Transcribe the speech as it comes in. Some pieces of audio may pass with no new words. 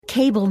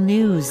Cable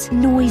news,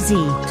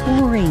 noisy,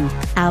 boring,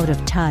 out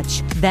of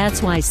touch.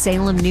 That's why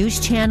Salem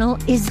News Channel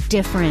is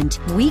different.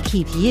 We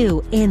keep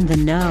you in the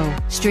know.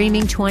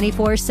 Streaming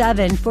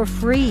 24/7 for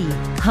free.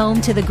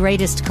 Home to the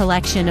greatest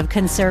collection of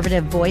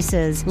conservative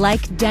voices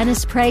like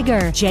Dennis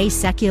Prager, Jay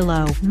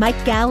Sekulow,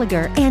 Mike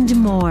Gallagher, and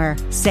more.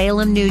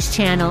 Salem News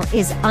Channel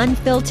is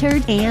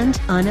unfiltered and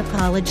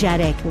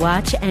unapologetic.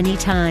 Watch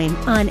anytime,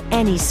 on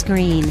any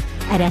screen,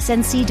 at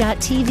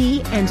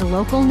snc.tv and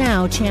Local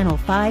Now Channel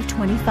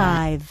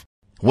 525.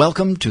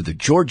 Welcome to the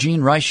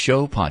Georgene Rice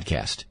Show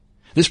podcast.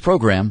 This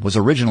program was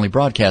originally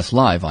broadcast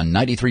live on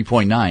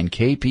 93.9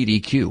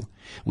 KPDQ.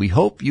 We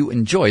hope you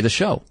enjoy the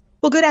show.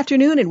 Well, good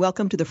afternoon and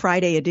welcome to the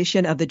Friday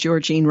edition of the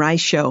Georgene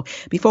Rice Show.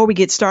 Before we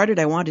get started,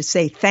 I want to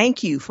say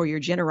thank you for your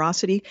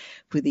generosity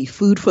for the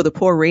Food for the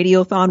Poor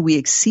Radiothon. We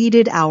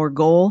exceeded our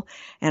goal,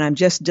 and I'm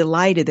just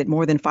delighted that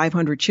more than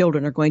 500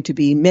 children are going to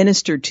be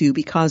ministered to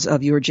because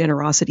of your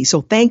generosity.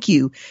 So thank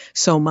you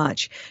so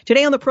much.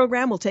 Today on the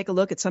program, we'll take a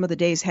look at some of the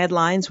day's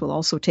headlines. We'll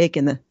also take,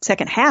 in the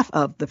second half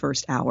of the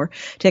first hour,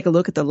 take a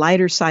look at the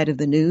lighter side of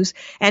the news.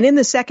 And in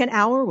the second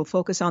hour, we'll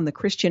focus on the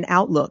Christian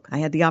outlook. I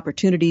had the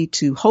opportunity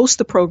to host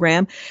the program.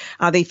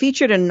 They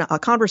featured a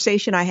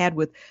conversation I had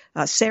with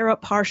Sarah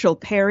Parshall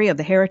Perry of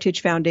the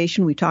Heritage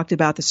Foundation. We talked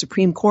about the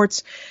Supreme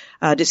Court's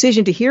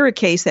decision to hear a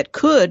case that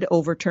could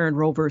overturn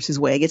Roe versus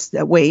Wade.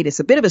 It's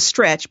a bit of a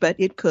stretch, but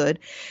it could.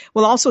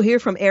 We'll also hear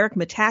from Eric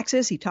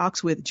Metaxas. He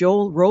talks with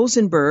Joel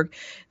Rosenberg.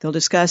 They'll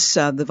discuss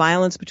the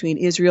violence between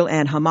Israel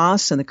and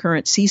Hamas and the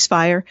current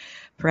ceasefire.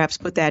 Perhaps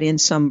put that in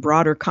some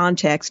broader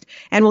context.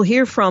 And we'll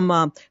hear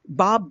from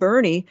Bob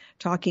Burney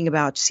talking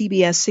about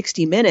CBS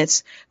 60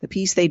 Minutes, the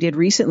piece they did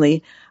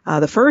recently,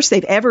 the first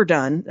they've ever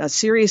done,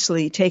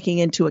 seriously taking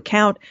into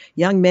account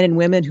young men and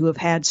women who have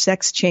had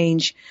sex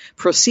change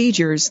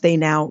procedures they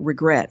now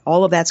regret.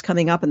 All of that's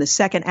coming up in the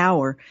second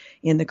hour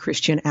in the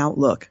Christian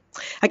Outlook.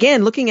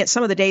 Again, looking at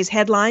some of the day's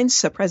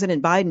headlines,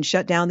 President Biden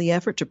shut down the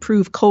effort to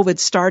prove COVID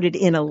started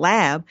in a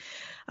lab.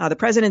 The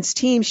president's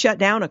team shut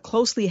down a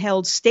closely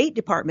held State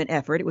Department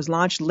effort. It was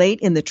launched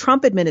late in the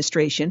Trump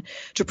administration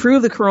to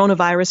prove the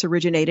coronavirus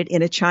originated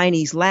in a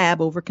Chinese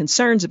lab over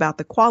concerns about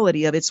the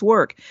quality of its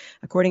work,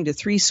 according to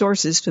three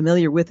sources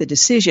familiar with the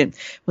decision.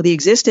 Well, the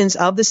existence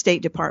of the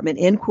State Department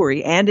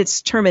inquiry and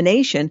its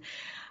termination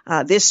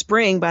this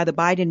spring by the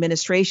Biden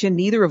administration,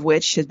 neither of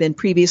which has been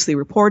previously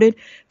reported,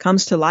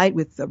 comes to light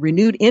with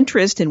renewed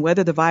interest in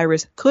whether the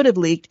virus could have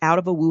leaked out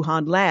of a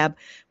Wuhan lab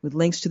with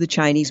links to the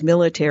Chinese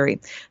military.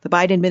 The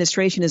Biden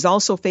administration is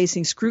also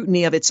facing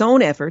scrutiny of its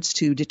own efforts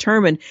to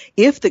determine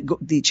if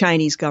the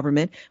Chinese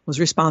government was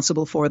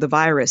responsible for the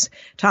virus.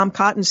 Tom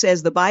Cotton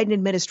says the Biden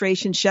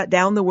administration shut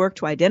down the work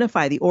to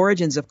identify the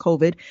origins of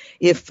COVID.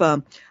 If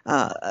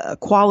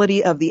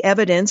quality of the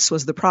evidence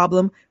was the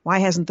problem, why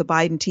hasn't the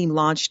Biden team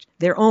launched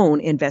their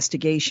own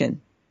investigation?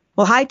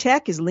 Well, high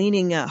tech is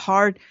leaning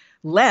hard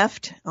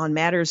left on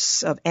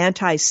matters of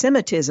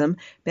anti-Semitism.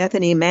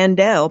 Bethany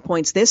Mandel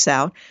points this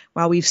out.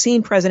 While we've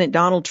seen President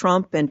Donald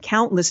Trump and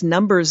countless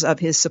numbers of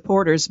his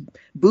supporters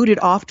booted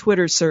off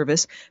Twitter's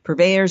service,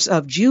 purveyors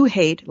of Jew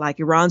hate like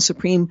Iran's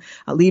Supreme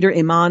Leader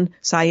Imam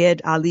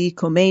Sayed Ali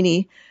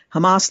Khomeini,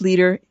 Hamas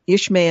leader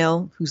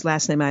Ismail, whose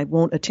last name I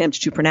won't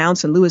attempt to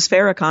pronounce, and Louis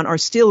Farrakhan are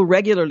still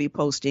regularly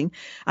posting.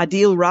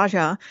 Adil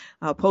Raja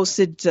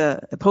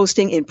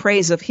posting in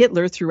praise of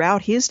Hitler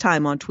throughout his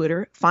time on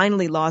Twitter,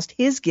 finally lost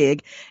his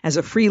gig as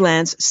a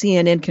freelance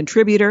CNN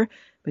contributor,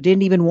 but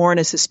didn't even warrant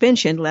a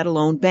suspension, let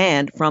alone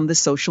banned from the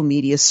social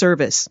media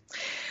service.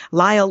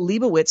 Lyle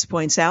Leibowitz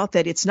points out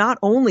that it's not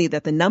only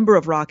that the number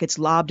of rockets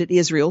lobbed at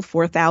Israel,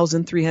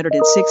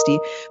 4,360,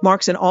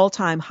 marks an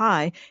all-time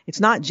high. It's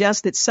not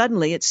just that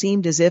suddenly it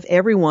seemed as if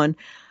everyone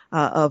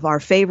of our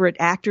favorite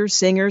actors,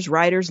 singers,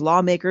 writers,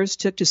 lawmakers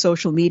took to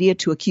social media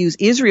to accuse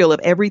Israel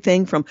of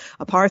everything from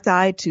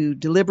apartheid to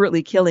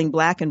deliberately killing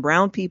black and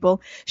brown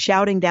people,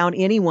 shouting down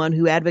anyone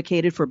who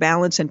advocated for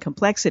balance and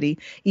complexity,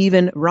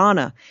 even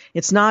Rana.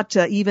 It's not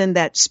even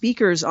that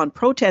speakers on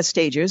protest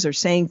stages are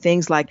saying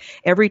things like,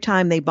 every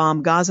time they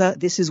bomb Gaza,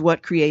 this is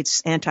what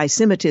creates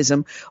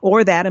anti-Semitism,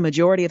 or that a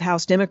majority of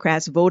House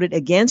Democrats voted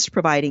against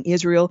providing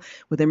Israel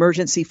with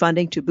emergency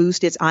funding to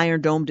boost its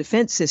Iron Dome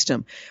defense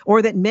system,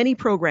 or that many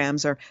programs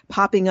are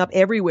popping up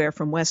everywhere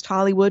from West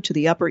Hollywood to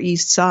the Upper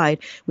East Side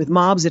with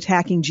mobs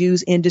attacking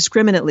Jews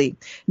indiscriminately.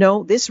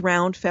 No, this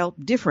round felt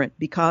different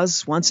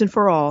because, once and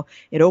for all,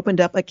 it opened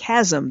up a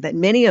chasm that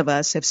many of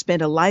us have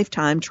spent a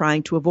lifetime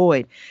trying to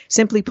avoid.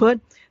 Simply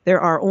put,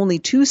 there are only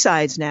two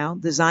sides now,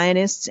 the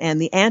Zionists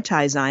and the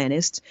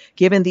anti-Zionists.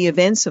 Given the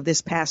events of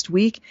this past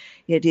week,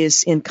 it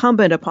is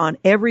incumbent upon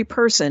every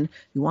person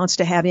who wants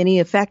to have any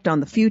effect on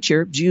the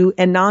future, Jew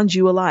and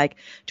non-Jew alike,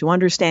 to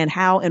understand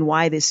how and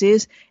why this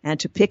is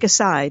and to pick a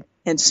side,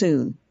 and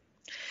soon.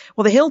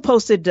 Well, The Hill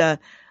posted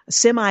a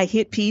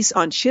semi-hit piece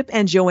on Chip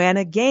and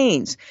Joanna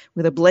Gaines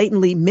with a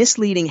blatantly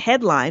misleading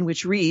headline,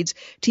 which reads,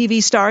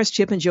 TV stars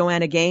Chip and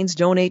Joanna Gaines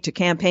donate to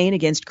campaign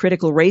against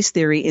critical race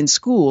theory in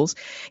schools.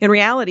 In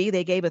reality,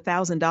 they gave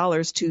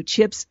 $1,000 to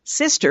Chip's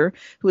sister,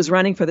 who is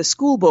running for the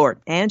school board,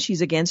 and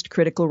she's against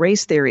critical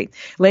race theory.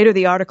 Later,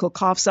 the article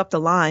coughs up the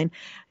line.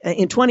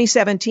 In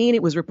 2017,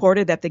 it was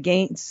reported that the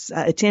Gaines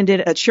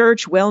attended a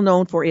church well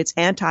known for its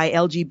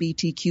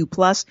anti-LGBTQ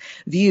plus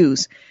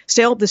views.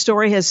 Still, the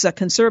story has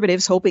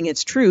conservatives hoping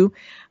it's true.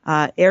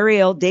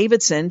 Ariel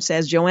Davidson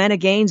says Joanna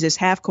Gaines is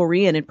half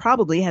Korean and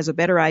probably has a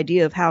better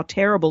idea of how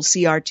terrible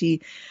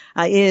CRT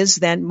is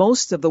than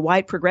most of the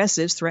white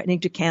progressives threatening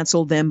to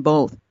cancel them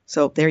both.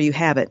 So there you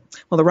have it.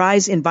 Well, the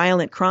rise in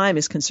violent crime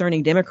is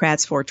concerning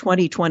Democrats for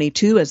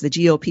 2022 as the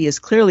GOP is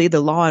clearly the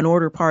law and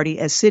order party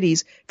as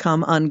cities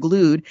come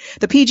unglued.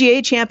 The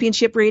PGA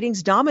Championship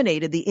ratings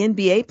dominated the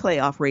NBA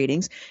playoff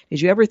ratings.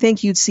 Did you ever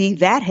think you'd see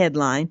that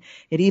headline?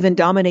 It even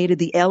dominated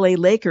the LA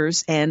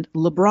Lakers and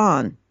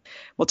LeBron.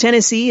 Well,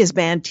 Tennessee has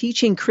banned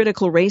teaching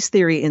critical race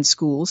theory in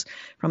schools.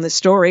 From the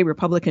story,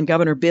 Republican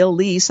Governor Bill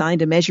Lee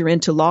signed a measure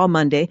into law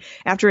Monday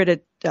after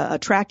it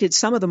attracted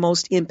some of the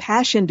most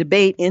impassioned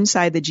debate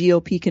inside the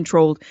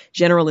GOP-controlled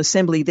General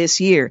Assembly this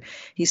year.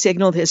 He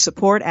signaled his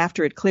support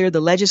after it cleared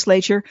the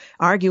legislature,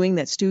 arguing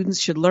that students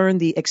should learn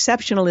the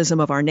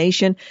exceptionalism of our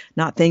nation,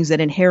 not things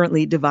that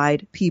inherently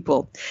divide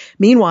people.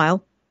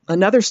 Meanwhile,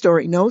 another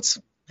story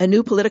notes, a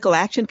new political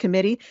action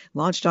committee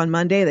launched on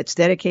Monday that's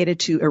dedicated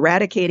to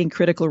eradicating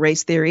critical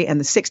race theory and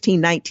the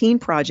 1619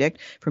 Project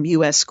from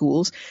U.S.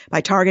 schools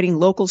by targeting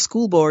local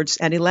school boards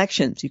and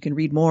elections. You can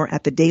read more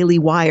at the Daily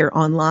Wire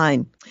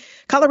online.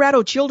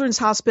 Colorado Children's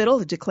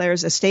Hospital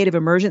declares a state of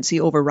emergency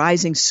over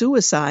rising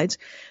suicides.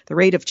 The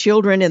rate of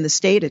children in the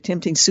state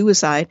attempting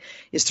suicide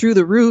is through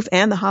the roof,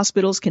 and the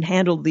hospitals can't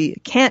handle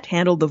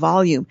the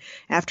volume.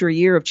 After a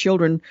year of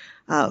children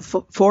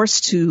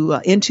forced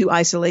into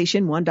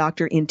isolation, one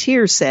doctor in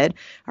tears said,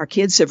 "Our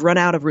kids have run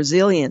out of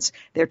resilience.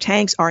 Their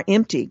tanks are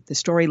empty." The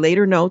story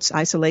later notes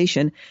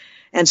isolation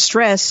and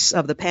stress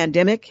of the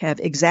pandemic have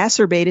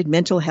exacerbated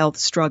mental health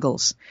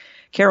struggles.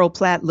 Carol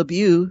Platt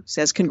LeBeau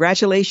says,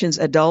 "Congratulations,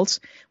 adults.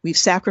 We've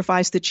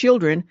sacrificed the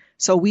children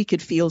so we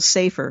could feel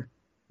safer."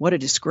 What a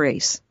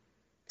disgrace.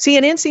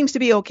 CNN seems to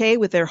be okay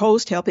with their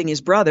host helping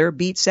his brother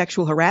beat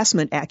sexual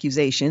harassment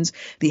accusations.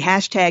 The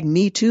hashtag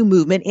MeToo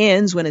movement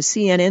ends when a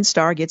CNN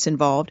star gets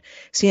involved.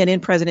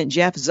 CNN President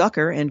Jeff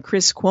Zucker and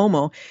Chris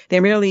Cuomo,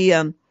 they merely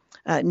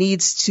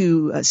needs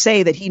to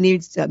say that he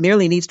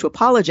merely needs to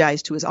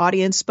apologize to his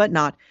audience, but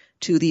not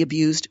to the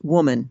abused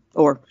woman,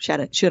 or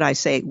should I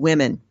say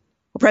women.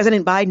 Well,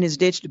 President Biden has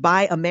ditched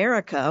Buy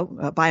American,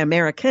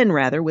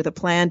 with a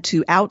plan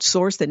to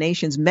outsource the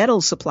nation's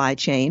metal supply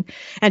chain.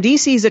 And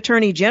D.C.'s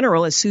Attorney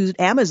General has sued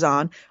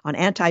Amazon on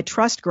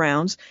antitrust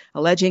grounds,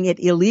 alleging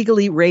it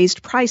illegally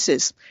raised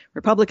prices.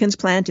 Republicans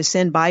plan to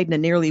send Biden a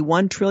nearly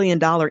 $1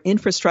 trillion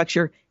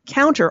infrastructure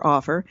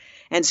counteroffer,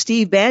 and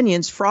Steve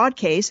Bannon's fraud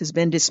case has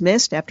been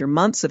dismissed after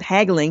months of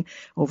haggling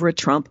over a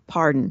Trump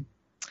pardon.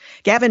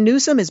 Gavin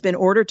Newsom has been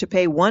ordered to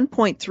pay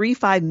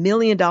 $1.35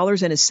 million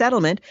in a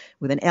settlement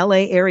with an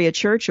L.A. area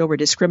church over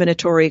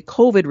discriminatory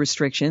COVID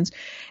restrictions.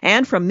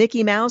 And from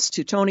Mickey Mouse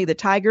to Tony the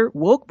Tiger,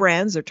 woke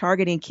brands are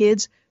targeting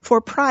kids for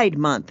Pride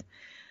Month.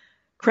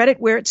 Credit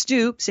where it's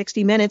due,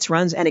 60 Minutes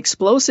runs an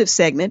explosive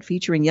segment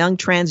featuring young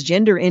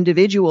transgender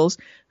individuals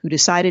who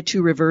decided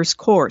to reverse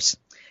course.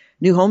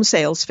 New home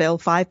sales fell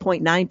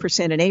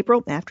 5.9% in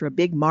April after a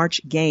big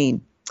March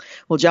gain.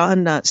 Well,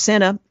 John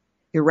Cena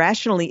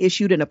irrationally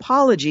issued an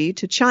apology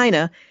to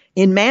China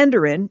in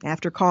Mandarin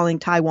after calling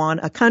Taiwan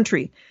a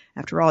country.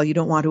 After all, you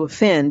don't want to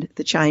offend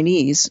the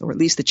Chinese, or at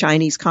least the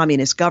Chinese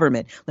Communist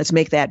government. Let's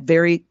make that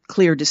very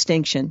clear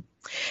distinction.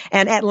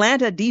 And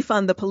Atlanta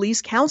Defund the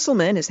Police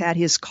councilman has had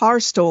his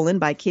car stolen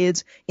by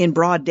kids in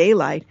broad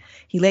daylight.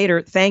 He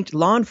later thanked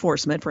law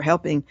enforcement for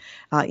helping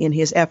in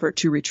his effort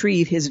to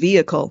retrieve his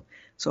vehicle.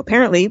 So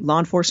apparently, law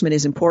enforcement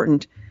is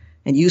important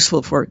and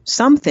useful for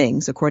some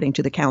things, according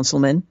to the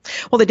councilman.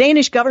 Well, the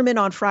Danish government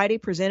on Friday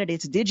presented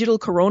its digital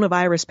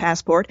coronavirus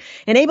passport,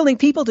 enabling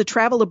people to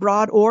travel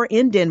abroad or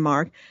in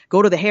Denmark,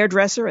 go to the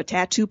hairdresser, a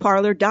tattoo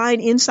parlor,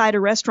 dine inside a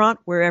restaurant,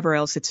 wherever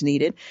else it's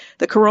needed.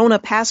 The Corona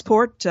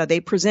passport they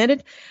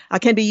presented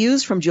can be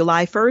used from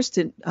July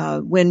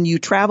 1st when you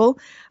travel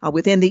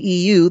within the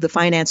EU, the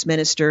finance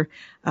minister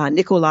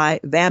Nikolai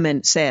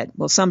Vammen said.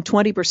 Well, some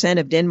 20%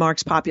 of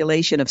Denmark's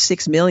population of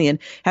 6 million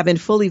have been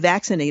fully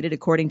vaccinated,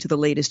 according to the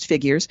latest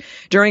figures.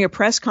 During a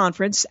press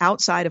conference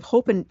outside of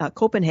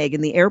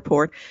Copenhagen, the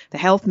airport, the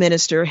health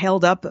minister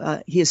held up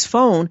his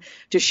phone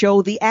to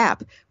show the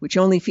app, which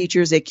only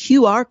features a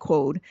QR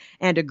code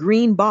and a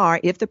green bar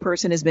if the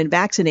person has been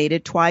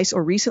vaccinated twice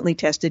or recently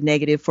tested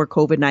negative for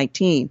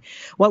COVID-19.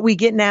 What we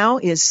get now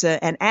is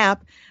an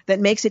app that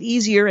makes it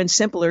easier and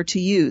simpler to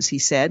use, he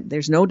said.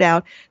 There's no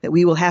doubt that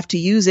we will have to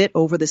use it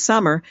over the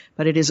summer,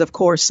 but it is, of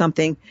course,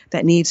 something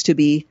that needs to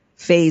be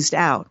phased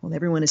out. Well,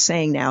 everyone is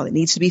saying now it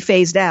needs to be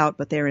phased out,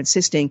 but they're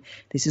insisting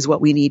this is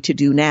what we need to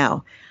do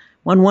now.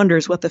 One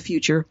wonders what the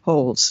future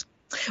holds.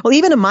 Well,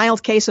 even a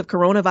mild case of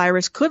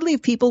coronavirus could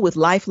leave people with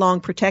lifelong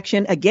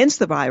protection against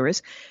the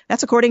virus.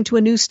 That's according to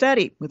a new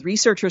study, with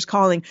researchers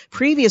calling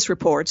previous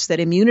reports that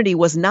immunity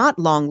was not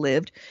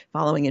long-lived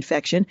following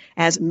infection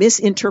as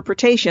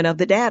misinterpretation of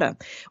the data.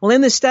 Well,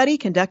 in the study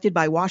conducted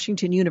by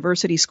Washington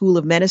University School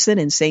of Medicine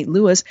in St.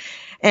 Louis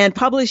and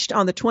published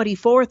on the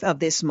 24th of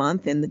this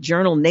month in the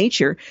journal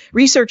Nature,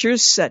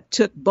 researchers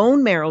took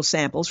bone marrow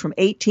samples from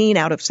 18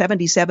 out of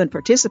 77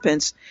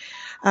 participants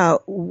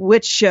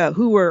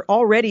who were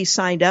already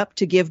signed up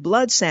to give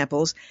blood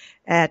samples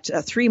at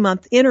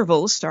 3-month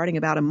intervals, starting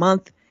about a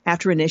month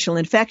after initial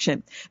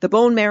infection. The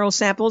bone marrow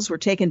samples were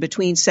taken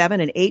between 7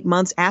 and 8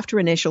 months after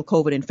initial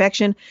COVID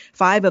infection.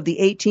 5 of the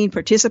 18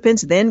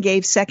 participants then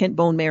gave second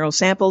bone marrow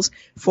samples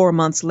 4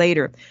 months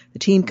later. The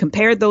team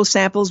compared those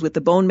samples with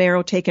the bone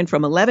marrow taken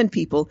from 11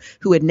 people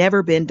who had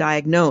never been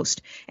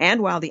diagnosed.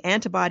 And while the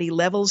antibody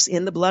levels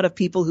in the blood of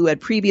people who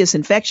had previous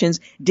infections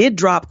did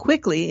drop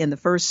quickly in the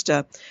first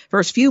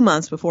few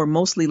months before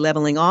mostly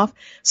leveling off,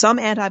 some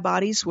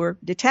antibodies were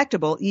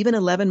detectable even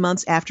 11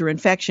 months after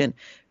infection.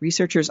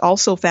 Researchers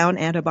also found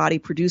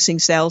antibody-producing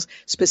cells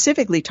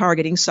specifically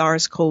targeting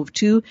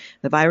SARS-CoV-2,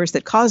 the virus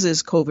that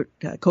causes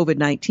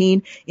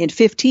COVID-19, in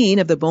 15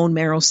 of the bone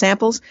marrow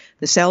samples.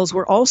 The cells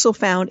were also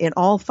found in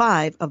all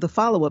 5 of the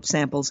follow-up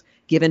samples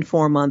given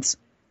 4 months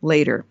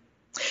later.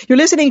 You're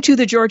listening to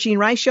The Georgene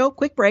Rice Show.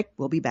 Quick break.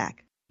 We'll be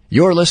back.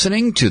 You're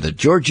listening to The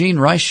Georgene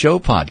Rice Show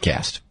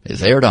podcast.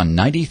 It's aired on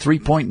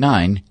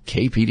 93.9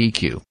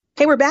 KPDQ.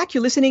 Hey, we're back.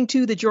 You're listening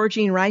to The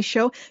Georgene Rice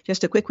Show.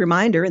 Just a quick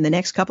reminder, in the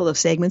next couple of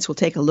segments, we'll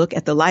take a look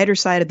at the lighter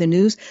side of the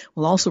news.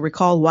 We'll also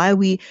recall why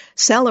we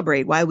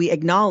celebrate, why we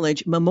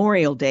acknowledge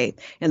Memorial Day.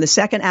 In the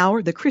second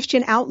hour, The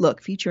Christian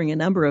Outlook, featuring a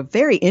number of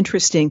very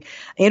interesting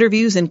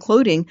interviews,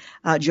 including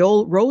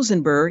Joel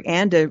Rosenberg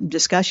and a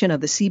discussion of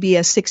the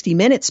CBS 60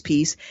 Minutes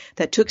piece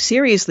that took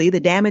seriously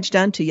the damage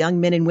done to young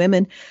men and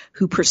women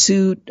who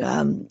pursued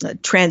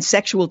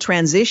transsexual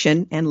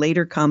transition and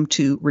later come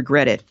to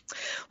regret it.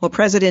 Well,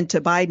 President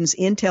Biden's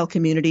intel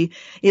community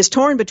is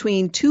torn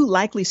between 2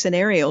 likely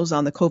scenarios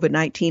on the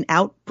COVID-19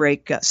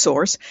 outbreak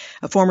source.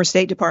 A former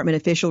State Department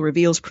official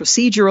reveals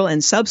procedural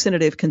and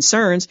substantive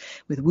concerns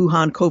with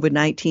Wuhan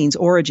COVID-19's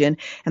origin,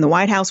 and the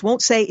White House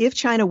won't say if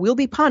China will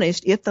be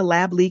punished if the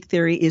lab leak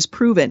theory is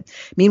proven.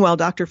 Meanwhile,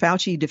 Dr.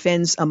 Fauci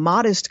defends a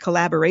modest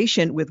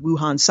collaboration with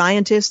Wuhan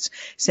scientists,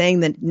 saying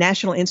the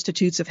National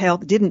Institutes of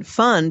Health didn't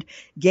fund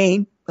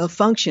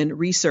gain-of-function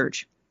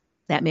research.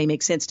 That may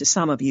make sense to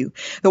some of you.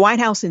 The White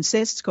House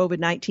insists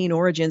COVID-19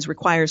 origins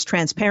requires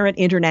transparent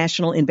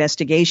international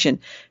investigation.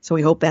 So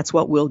we hope that's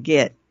what we'll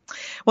get.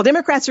 Well,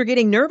 Democrats are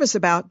getting nervous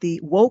about the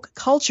woke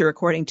culture,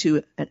 according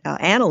to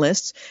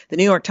analysts. The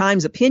New York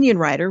Times opinion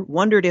writer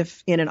wondered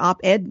if, in an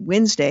op-ed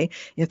Wednesday,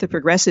 if the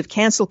progressive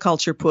cancel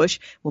culture push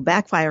will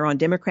backfire on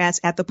Democrats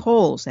at the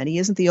polls. And he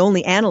isn't the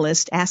only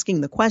analyst asking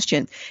the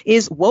question,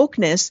 is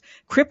wokeness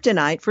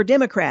kryptonite for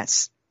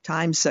Democrats?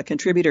 Times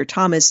contributor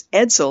Thomas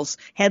Edsall's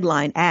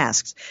headline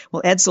asks.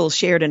 Well, Edsall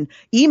shared an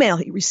email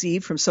he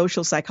received from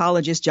social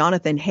psychologist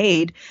Jonathan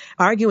Haidt,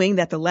 arguing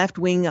that the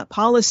left-wing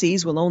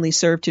policies will only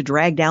serve to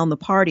drag down the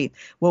party.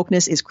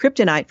 Wokeness is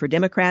kryptonite for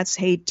Democrats,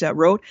 Haidt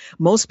wrote.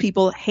 Most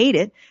people hate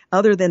it,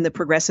 other than the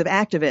progressive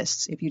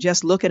activists. If you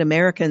just look at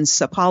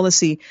Americans'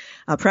 policy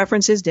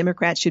preferences,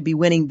 Democrats should be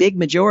winning big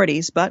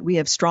majorities, but we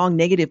have strong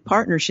negative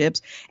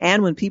partnerships.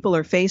 And when people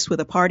are faced with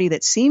a party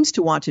that seems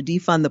to want to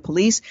defund the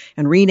police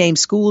and rename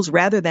schools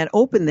rather than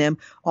open them,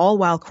 all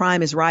while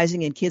crime is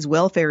rising and kids'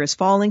 welfare is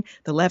falling,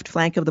 the left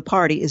flank of the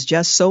party is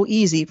just so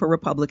easy for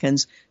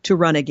Republicans to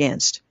run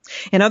against.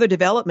 In other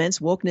developments,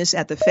 wokeness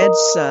at the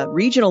Fed's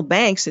regional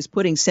banks is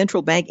putting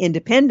central bank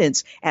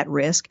independence at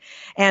risk.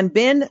 And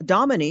Ben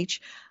Domenech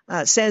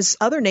says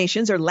other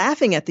nations are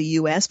laughing at the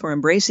U.S. for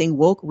embracing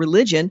woke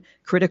religion,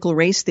 critical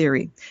race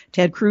theory.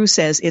 Ted Cruz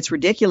says it's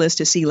ridiculous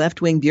to see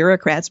left-wing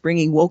bureaucrats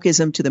bringing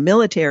wokeism to the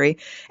military,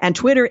 and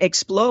Twitter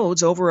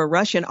explodes over a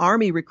Russian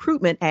army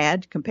recruitment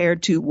ad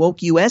compared to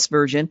woke U.S.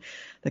 version.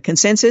 The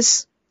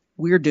consensus?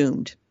 We're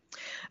doomed.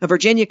 A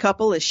Virginia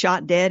couple is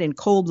shot dead in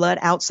cold blood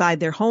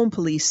outside their home,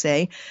 police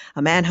say.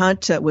 A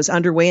manhunt was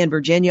underway in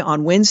Virginia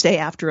on Wednesday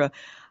after a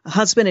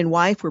husband and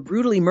wife were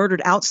brutally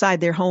murdered outside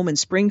their home in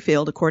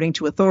Springfield, according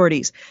to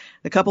authorities.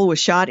 The couple was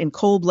shot in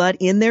cold blood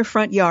in their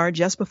front yard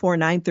just before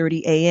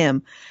 9:30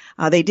 a.m.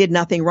 They did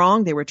nothing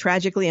wrong. They were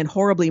tragically and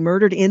horribly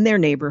murdered in their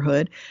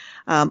neighborhood.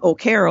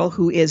 O'Carroll,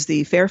 who is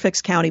the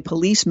Fairfax County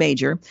police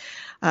major,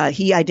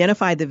 he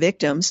identified the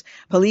victims.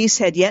 Police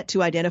had yet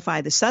to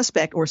identify the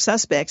suspect or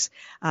suspects.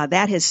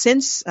 That has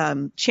since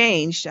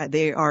changed.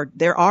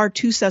 There are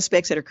 2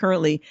 suspects that are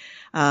currently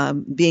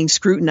being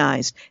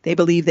scrutinized. They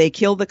believe they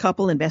killed the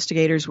couple.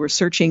 Investigators were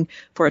searching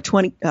for a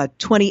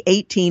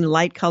 2018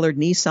 light-colored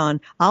Nissan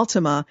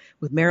Altima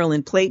with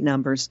Maryland plate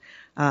numbers,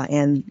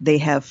 and they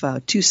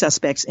have 2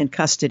 suspects in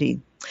custody.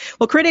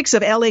 Well, critics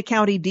of L.A.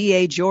 County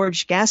DA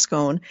George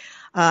Gascon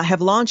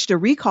have launched a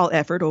recall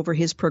effort over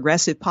his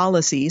progressive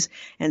policies,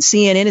 and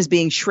CNN is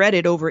being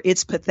shredded over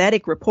its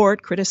pathetic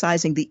report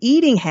criticizing the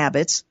eating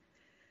habits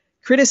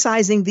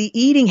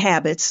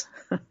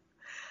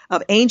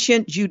of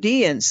ancient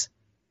Judeans.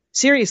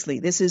 Seriously,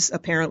 this is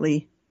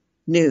apparently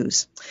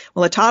news.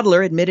 Well, a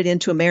toddler admitted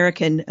into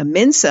American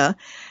Mensa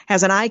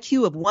has an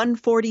IQ of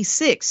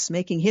 146,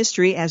 making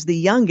history as the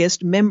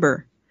youngest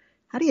member.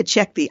 How do you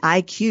check the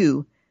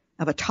IQ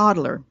of a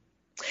toddler?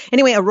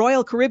 Anyway, a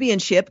Royal Caribbean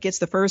ship gets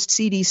the first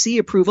CDC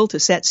approval to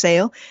set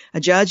sail.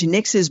 A judge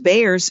nixes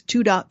Bayer's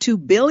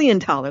 $2 billion,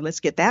 let's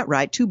get that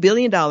right, $2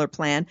 billion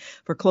plan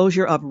for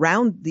closure of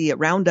the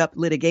Roundup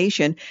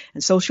litigation.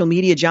 And social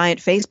media giant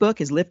Facebook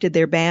has lifted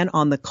their ban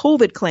on the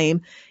COVID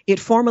claim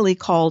it formerly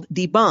called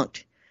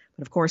debunked.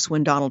 But of course,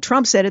 when Donald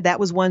Trump said it, that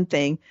was one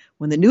thing.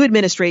 When the new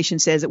administration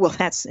says it, well,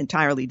 that's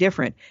entirely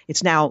different.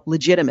 It's now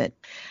legitimate.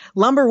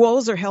 Lumber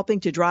woes are helping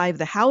to drive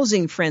the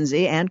housing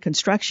frenzy and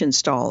construction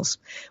stalls.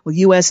 Well,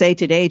 USA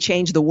Today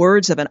changed the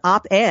words of an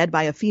op-ed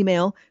by a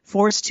female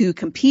forced to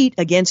compete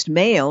against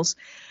males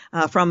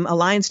from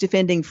Alliance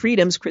Defending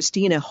Freedom's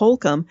Christina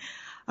Holcomb.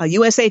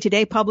 USA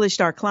Today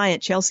published our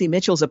client Chelsea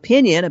Mitchell's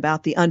opinion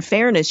about the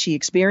unfairness she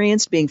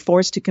experienced being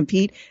forced to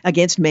compete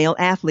against male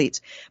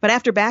athletes. But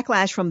after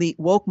backlash from the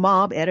woke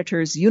mob,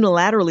 editors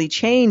unilaterally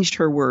changed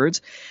her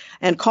words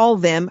and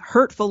called them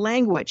hurtful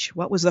language.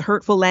 What was the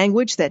hurtful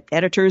language that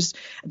editors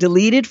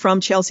deleted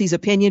from Chelsea's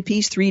opinion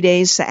piece 3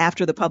 days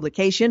after the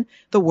publication?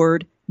 The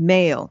word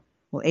male.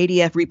 Well,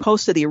 ADF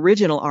reposted the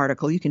original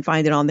article. You can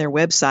find it on their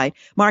website.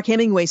 Mark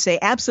Hemingway say,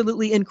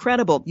 absolutely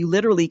incredible. You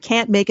literally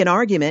can't make an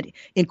argument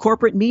in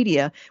corporate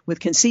media with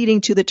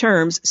conceding to the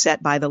terms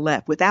set by the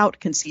left, without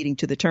conceding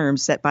to the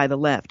terms set by the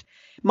left.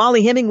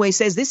 Molly Hemingway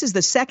says, this is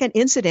the second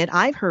incident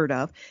I've heard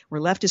of where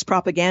leftist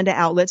propaganda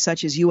outlets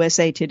such as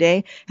USA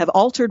Today have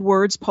altered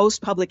words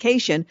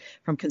post-publication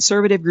from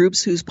conservative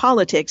groups whose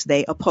politics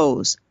they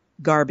oppose.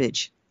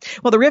 Garbage.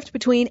 Well, the rift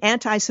between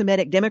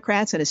anti-Semitic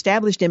Democrats and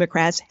established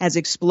Democrats has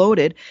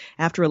exploded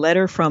after a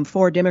letter from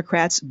 4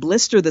 Democrats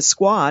blister the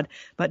squad,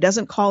 but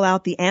doesn't call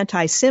out the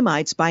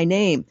anti-Semites by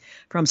name.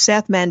 From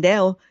Seth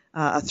Mandel,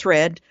 a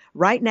thread,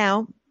 right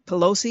now,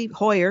 Pelosi,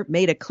 Hoyer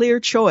made a clear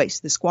choice.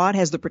 The squad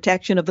has the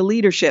protection of the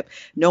leadership.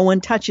 No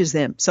one touches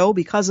them. So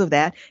because of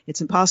that,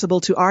 it's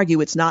impossible to argue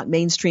it's not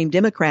mainstream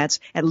Democrats,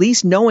 at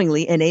least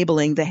knowingly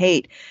enabling the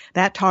hate.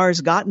 That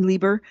tars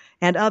Gottenlieber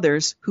and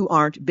others who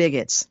aren't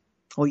bigots.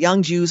 Well,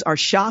 young Jews are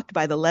shocked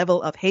by the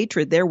level of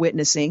hatred they're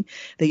witnessing.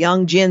 The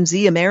young Gen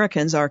Z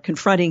Americans are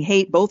confronting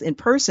hate both in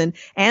person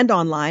and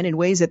online in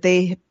ways that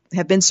they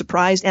have been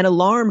surprised and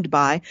alarmed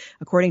by,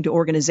 according to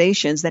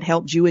organizations that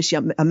help Jewish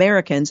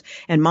Americans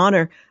and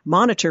monitor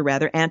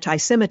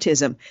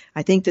anti-Semitism.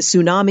 I think the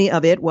tsunami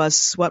of it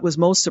was what was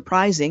most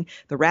surprising,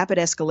 the rapid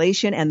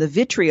escalation and the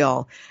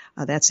vitriol.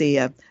 That's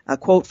a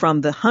quote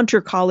from the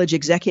Hunter College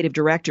executive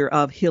director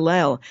of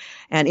Hillel,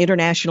 an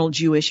international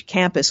Jewish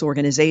campus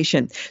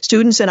organization.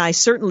 Students and I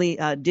certainly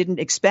didn't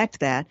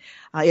expect that.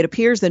 It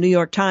appears the New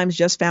York Times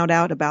just found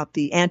out about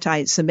the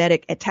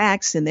anti-Semitic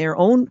attacks in their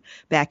own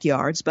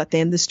backyards, but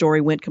then the story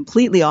went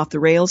completely off the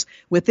rails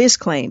with this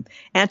claim.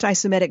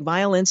 Anti-Semitic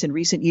violence in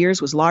recent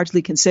years was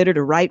largely considered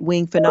a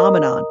right-wing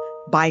phenomenon.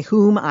 By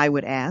whom, I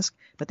would ask,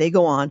 but they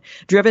go on,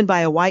 driven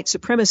by a white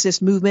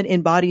supremacist movement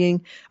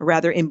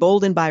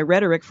emboldened by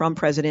rhetoric from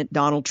President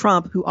Donald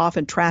Trump, who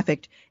often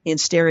trafficked in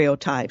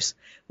stereotypes.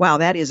 Wow,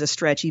 that is a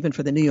stretch even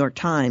for the New York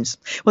Times.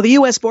 Well, the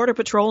U.S. Border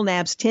Patrol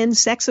nabs 10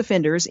 sex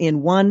offenders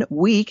in 1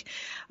 week.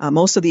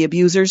 Most of the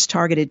abusers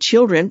targeted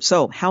children.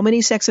 So how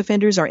many sex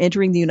offenders are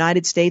entering the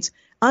United States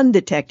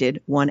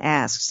undetected, one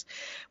asks.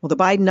 Well, the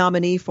Biden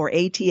nominee for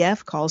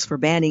ATF calls for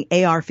banning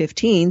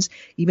AR-15s,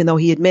 even though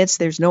he admits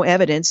there's no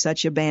evidence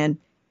such a ban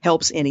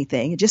helps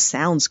anything. It just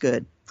sounds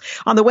good.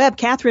 On the web,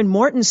 Catherine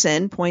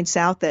Mortensen points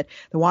out that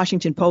the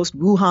Washington Post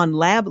Wuhan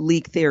lab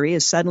leak theory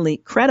is suddenly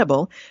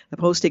credible. The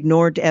Post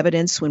ignored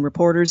evidence when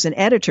reporters and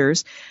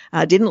editors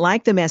didn't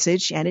like the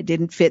message and it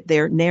didn't fit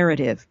their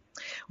narrative.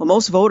 Well,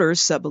 most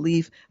voters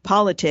believe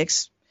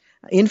politics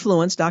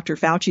influenced Dr.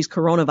 Fauci's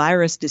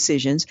coronavirus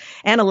decisions,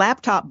 and a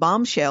laptop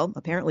bombshell.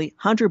 Apparently,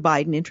 Hunter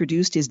Biden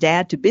introduced his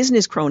dad to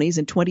business cronies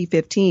in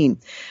 2015.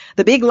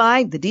 The big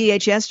lie, the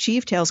DHS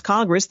chief tells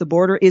Congress the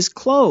border is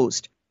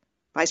closed.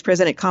 Vice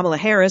President Kamala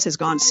Harris has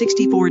gone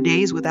 64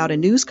 days without a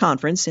news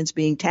conference since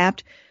being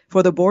tapped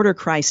for the border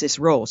crisis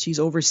role. She's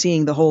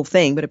overseeing the whole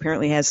thing, but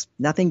apparently has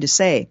nothing to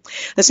say.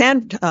 The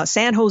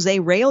San Jose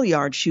rail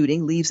yard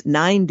shooting leaves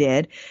 9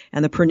 dead,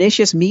 and the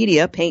pernicious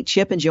media paint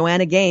Chip and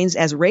Joanna Gaines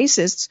as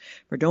racists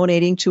for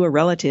donating to a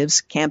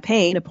relative's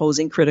campaign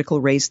opposing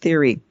critical race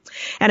theory.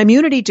 And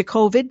immunity to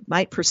COVID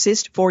might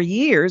persist for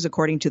years,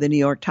 according to the New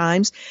York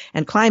Times,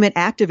 and climate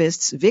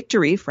activists'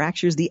 victory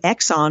fractures the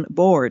Exxon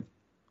board.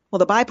 Well,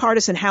 the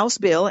bipartisan House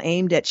bill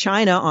aimed at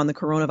China on the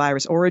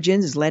coronavirus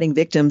origins is letting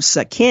victims'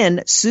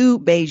 kin sue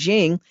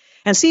Beijing.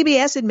 And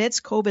CBS admits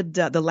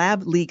the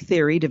lab leak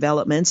theory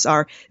developments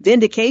are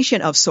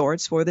vindication of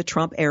sorts for the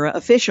Trump-era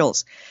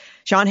officials.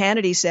 Sean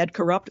Hannity said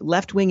corrupt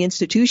left-wing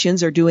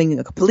institutions are doing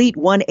a complete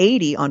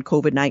 180 on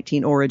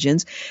COVID-19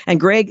 origins. And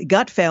Greg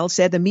Gutfeld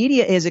said the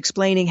media is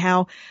explaining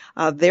how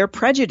their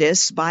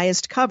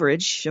prejudice-biased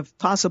coverage of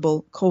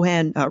possible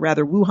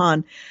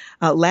Wuhan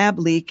lab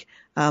leak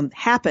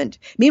happened.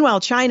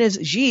 Meanwhile, China's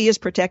Xi is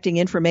protecting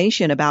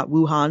information about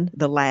Wuhan,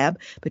 the lab,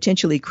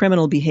 potentially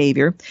criminal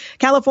behavior.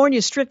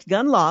 California's strict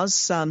gun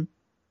laws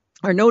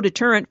are no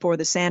deterrent for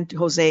the San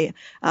Jose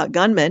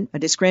gunman, a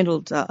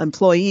disgruntled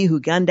employee who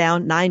gunned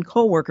down 9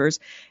 co-workers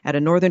at a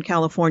Northern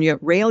California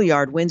rail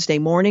yard Wednesday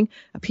morning,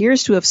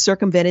 appears to have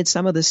circumvented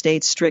some of the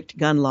state's strict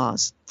gun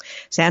laws.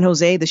 San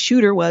Jose, the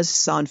shooter,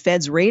 was on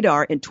Fed's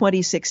radar in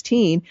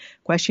 2016,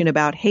 question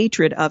about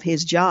hatred of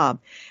his job.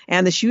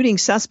 And the shooting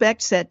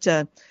suspect set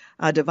a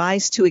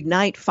device to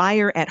ignite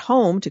fire at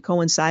home to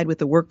coincide with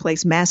the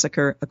workplace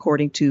massacre,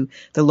 according to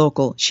the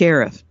local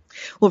sheriff.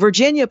 Well,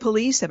 Virginia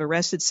police have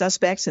arrested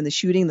suspects in the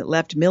shooting that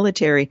left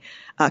military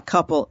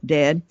couple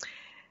dead.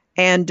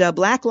 And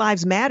Black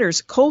Lives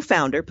Matter's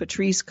co-founder,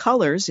 Patrisse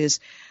Cullors, is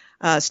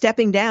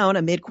stepping down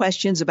amid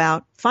questions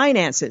about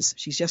finances.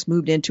 She's just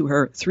moved into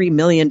her $3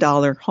 million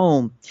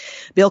home.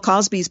 Bill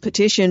Cosby's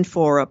petition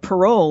for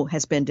parole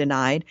has been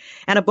denied.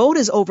 And a boat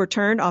is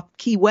overturned off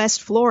Key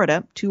West,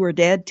 Florida. 2 are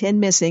dead,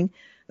 10 missing,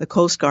 the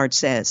Coast Guard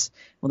says.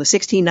 Well, the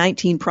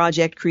 1619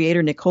 Project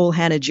creator Nicole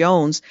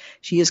Hannah-Jones,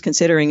 she is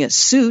considering a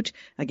suit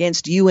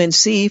against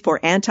UNC for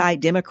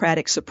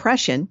anti-democratic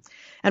suppression.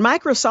 And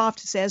Microsoft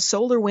says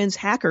SolarWinds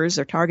hackers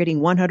are targeting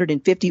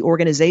 150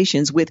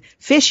 organizations with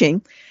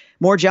phishing.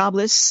 More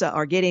jobless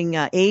are getting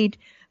aid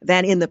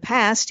than in the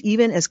past,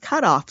 even as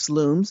cutoffs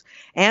looms.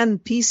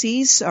 And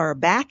PCs are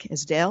back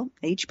as Dell,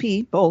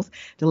 HP, both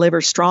deliver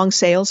strong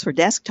sales for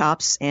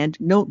desktops and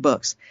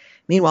notebooks.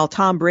 Meanwhile,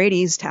 Tom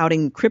Brady's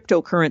touting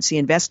cryptocurrency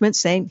investments,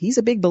 saying he's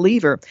a big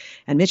believer.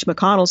 And Mitch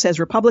McConnell says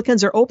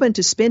Republicans are open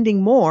to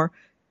spending more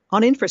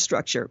on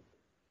infrastructure.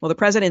 Well, the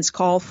president's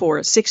call for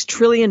 $6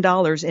 trillion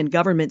in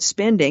government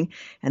spending,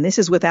 and this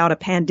is without a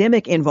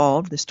pandemic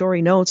involved. The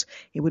story notes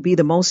it would be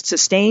the most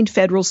sustained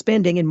federal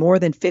spending in more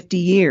than 50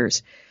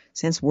 years.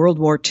 Since World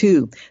War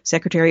II,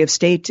 Secretary of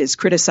State is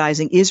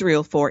criticizing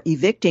Israel for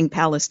evicting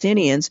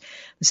Palestinians.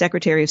 The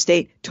Secretary of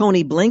State,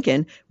 Tony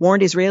Blinken,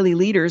 warned Israeli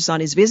leaders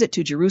on his visit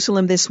to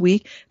Jerusalem this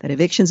week that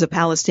evictions of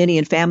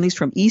Palestinian families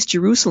from East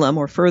Jerusalem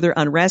or further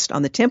unrest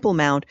on the Temple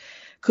Mount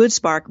could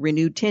spark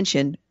renewed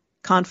tension,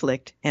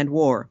 conflict, and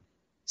war,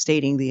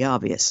 stating the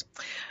obvious.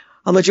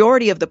 A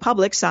majority of the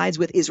public sides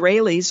with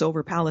Israelis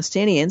over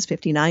Palestinians,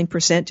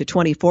 59% to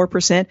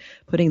 24%,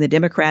 putting the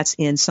Democrats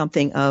in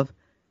something of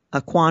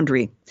a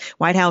quandary.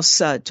 White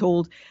House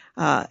told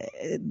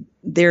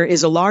there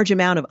is a large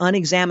amount of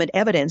unexamined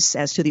evidence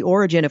as to the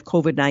origin of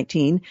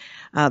COVID-19,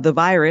 the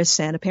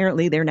virus, and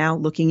apparently they're now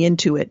looking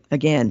into it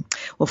again.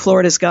 Well,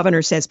 Florida's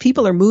governor says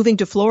people are moving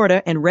to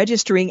Florida and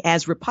registering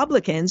as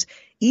Republicans,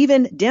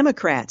 even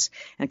Democrats.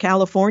 And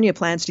California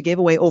plans to give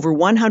away over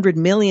 $100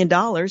 million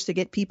to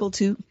get people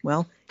to,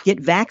 well, get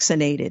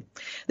vaccinated.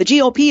 The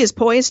GOP is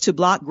poised to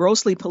block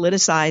grossly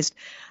politicized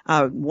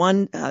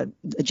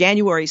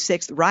January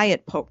 6th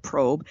riot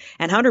probe,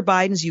 and Hunter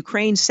Biden's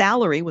Ukraine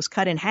salary was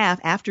cut in half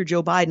after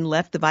Joe Biden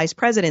left the vice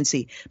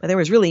presidency. But there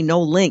was really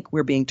no link,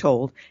 we're being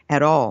told,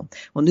 at all.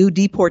 Well, new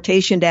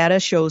deportation data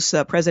shows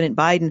President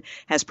Biden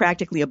has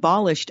practically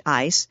abolished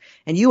ICE,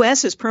 and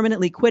U.S. is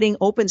permanently quitting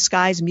Open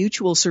Skies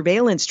Mutual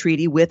Surveillance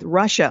Treaty with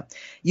Russia.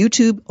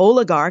 YouTube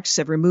oligarchs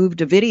have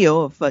removed a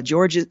video of a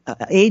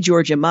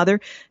Georgia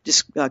mother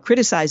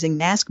criticizing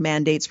mask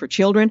mandates for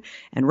children,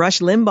 and Rush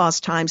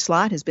Limbaugh's time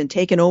slot has been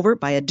taken over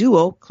by a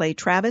duo, Clay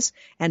Travis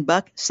and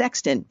Buck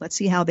Sexton. Let's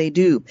see how they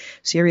do.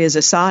 Syria's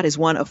Assad has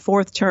won a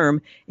 4th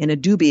term in a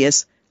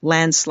dubious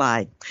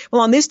landslide.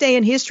 Well, on this day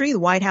in history, the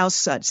White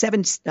House,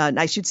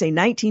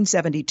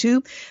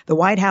 1972, the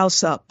White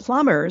House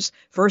plumbers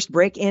first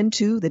break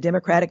into the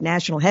Democratic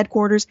National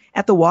Headquarters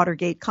at the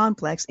Watergate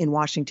Complex in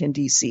Washington,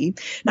 D.C.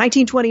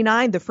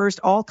 1929, the first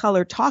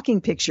all-color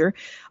talking picture,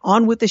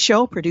 On with the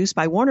Show, produced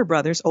by Warner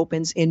Brothers,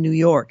 opens in New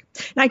York.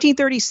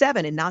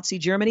 1937, in Nazi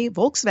Germany,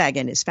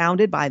 Volkswagen is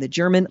founded by the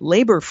German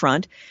Labor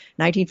Front.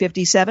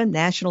 1957,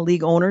 National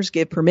League owners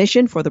give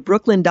permission for the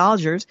Brooklyn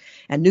Dodgers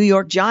and New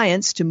York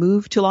Giants to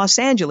move to Los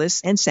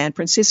Angeles and San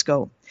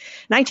Francisco.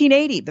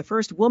 1980, the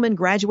first woman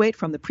graduate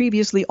from the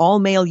previously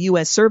all-male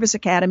U.S. Service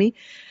Academy.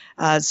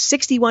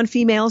 61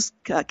 females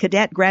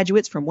cadet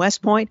graduates from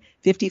West Point,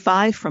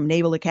 55 from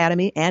Naval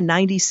Academy, and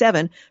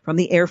 97 from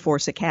the Air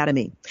Force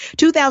Academy.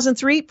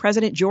 2003,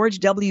 President George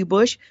W.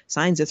 Bush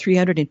signs a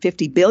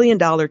 $350 billion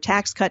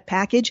tax cut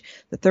package,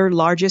 the 3rd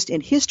largest in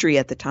history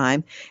at the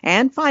time.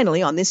 And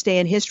finally, on this day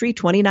in history,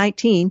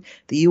 2019,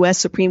 the U.S.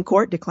 Supreme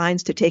Court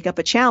declines to take up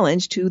a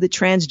challenge to the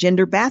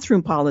transgender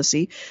bathroom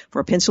policy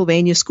for a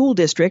Pennsylvania school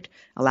district,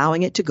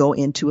 allowing it to go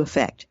into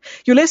effect.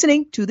 You're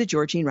listening to The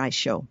Georgene Rice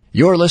Show.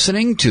 You're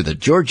listening to The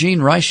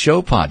Georgene Rice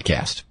Show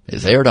podcast.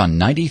 Is aired on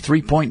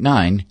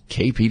 93.9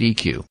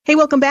 KPDQ. Hey,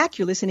 welcome back.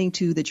 You're listening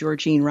to The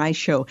Georgene Rice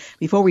Show.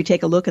 Before we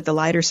take a look at the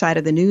lighter side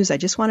of the news, I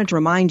just wanted to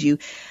remind you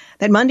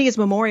that Monday is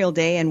Memorial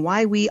Day and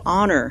why we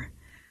honor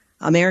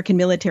American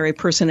military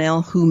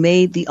personnel who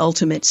made the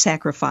ultimate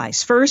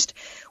sacrifice. First,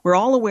 we're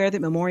all aware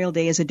that Memorial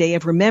Day is a day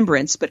of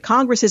remembrance, but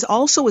Congress has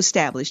also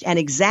established an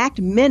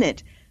exact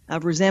minute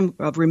of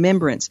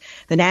remembrance.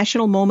 The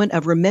National Moment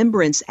of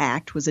Remembrance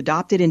Act was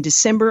adopted in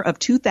December of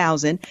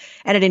 2000,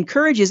 and it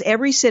encourages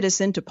every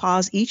citizen to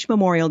pause each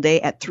Memorial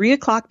Day at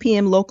 3:00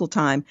 p.m. local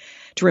time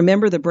to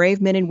remember the brave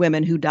men and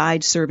women who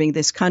died serving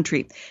this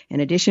country. In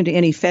addition to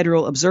any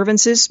federal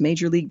observances,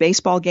 Major League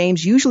Baseball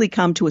games usually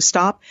come to a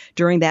stop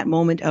during that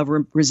moment of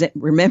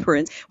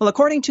remembrance. Well,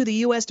 according to the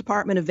U.S.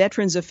 Department of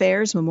Veterans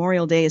Affairs,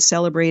 Memorial Day is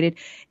celebrated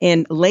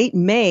in late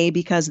May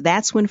because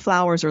that's when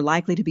flowers are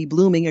likely to be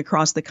blooming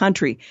across the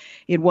country.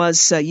 It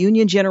was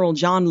Union General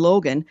John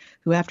Logan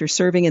who, after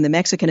serving in the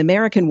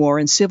Mexican-American War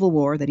and Civil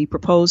War, that he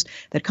proposed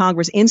that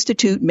Congress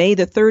institute May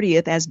the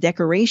 30th as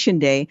Decoration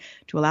Day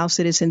to allow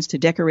citizens to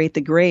decorate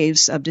the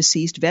graves of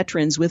deceased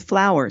veterans with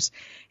flowers.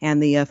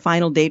 And the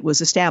final date was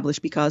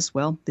established because,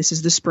 well, this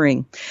is the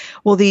spring.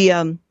 Well,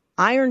 the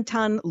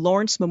Ironton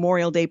Lawrence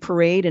Memorial Day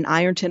Parade in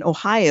Ironton,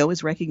 Ohio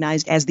is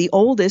recognized as the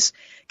oldest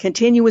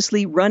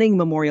continuously running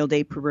Memorial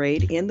Day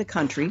parade in the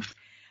country.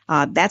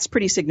 That's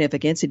pretty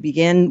significant. It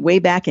began way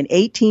back in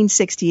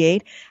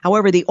 1868.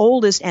 However, the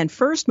oldest and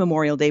first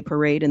Memorial Day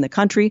parade in the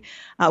country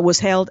was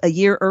held a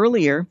year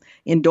earlier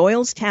in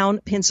Doylestown,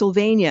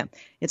 Pennsylvania.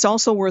 It's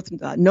also worth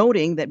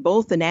noting that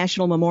both the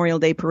National Memorial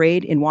Day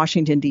Parade in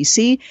Washington,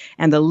 D.C.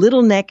 and the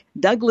Little Neck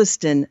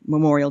Douglaston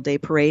Memorial Day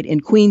Parade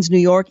in Queens, New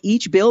York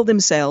each bill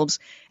themselves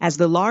as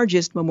the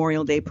largest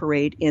Memorial Day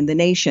parade in the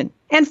nation.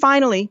 And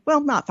finally,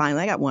 well, not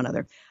finally, I got one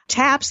other.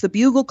 Taps, the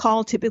bugle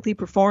call typically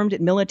performed at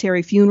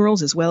military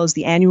funerals, as well as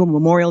the annual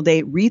Memorial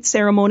Day wreath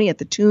ceremony at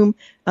the Tomb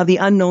of the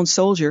Unknown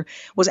Soldier,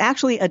 was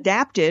actually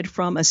adapted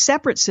from a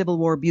separate Civil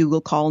War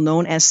bugle call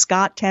known as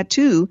Scott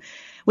Tattoo,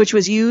 which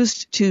was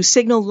used to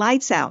signal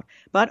lights out.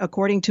 But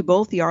according to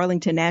both the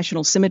Arlington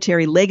National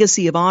Cemetery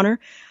Legacy of Honor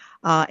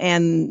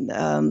and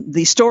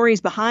the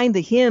stories behind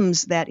the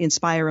hymns that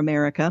inspire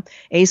America,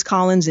 Ace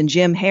Collins and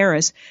Jim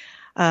Harris,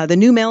 the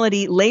new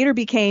melody later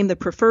became the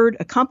preferred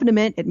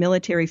accompaniment at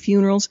military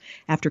funerals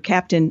after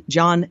Captain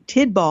John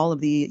Tidball of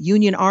the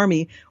Union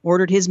Army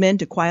ordered his men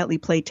to quietly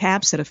play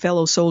taps at a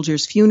fellow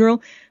soldier's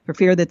funeral for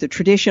fear that the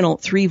traditional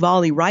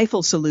 3-volley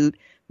rifle salute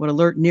would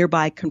alert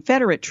nearby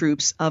Confederate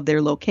troops of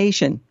their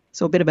location.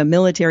 So a bit of a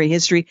military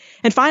history.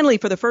 And finally,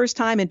 for the first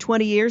time in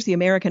 20 years, the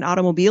American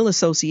Automobile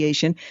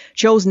Association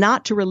chose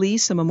not to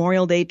release a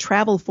Memorial Day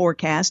travel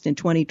forecast in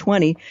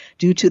 2020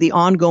 due to the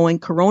ongoing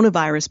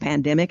coronavirus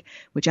pandemic,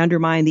 which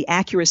undermined the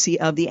accuracy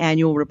of the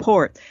annual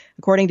report,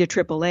 according to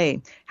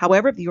AAA.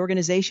 However, the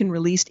organization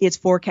released its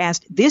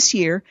forecast this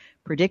year,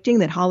 predicting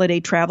that holiday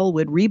travel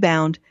would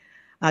rebound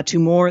to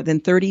more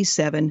than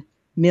 37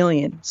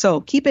 million. So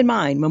keep in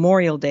mind,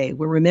 Memorial Day,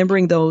 we're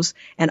remembering those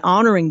and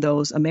honoring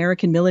those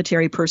American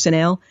military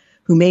personnel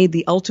who made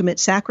the ultimate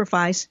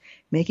sacrifice,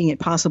 making it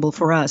possible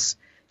for us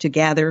to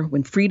gather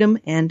with freedom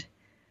and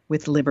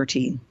with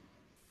liberty.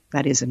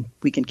 That is, and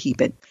we can keep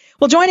it.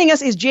 Well, joining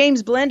us is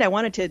James Blend. I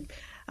wanted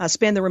to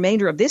spend the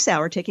remainder of this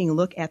hour taking a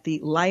look at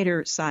the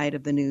lighter side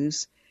of the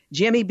news.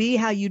 Jimmy B.,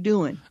 how you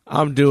doing?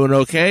 I'm doing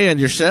okay. And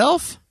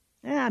yourself?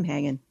 I'm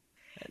hanging.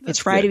 That's it's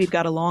Friday. good. We've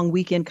got a long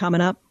weekend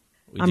coming up.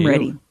 I'm do.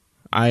 ready.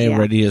 I am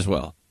ready as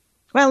well.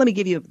 Well, let me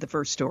give you the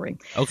first story.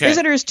 Okay.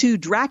 Visitors to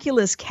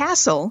Dracula's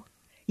castle.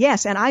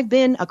 Yes, and I've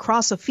been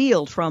across a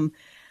field from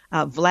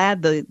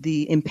Vlad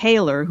the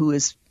Impaler, who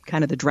is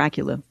kind of the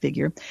Dracula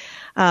figure.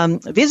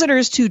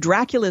 Visitors to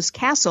Dracula's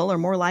castle are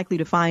more likely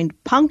to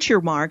find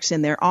puncture marks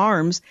in their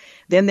arms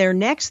than their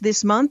necks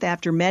this month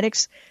after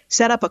medics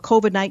set up a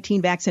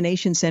COVID-19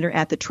 vaccination center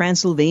at the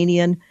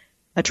Transylvanian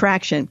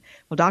attraction.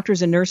 Well,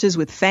 doctors and nurses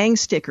with fang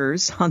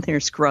stickers on their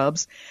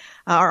scrubs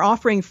are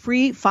offering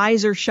free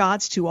Pfizer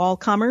shots to all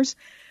comers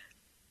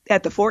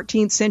at the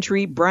 14th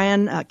century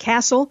Bran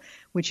Castle,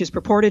 which is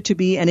purported to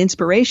be an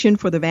inspiration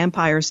for the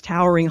vampire's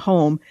towering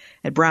home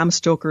at Bram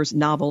Stoker's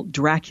novel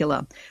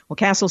Dracula. Well,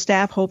 castle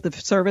staff hope the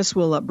service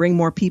will bring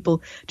more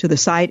people to the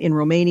site in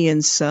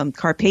Romania's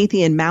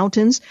Carpathian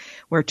Mountains,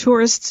 where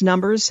tourists'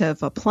 numbers have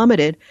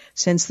plummeted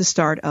since the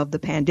start of the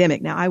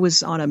pandemic. Now, I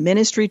was on a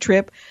ministry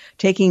trip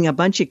taking a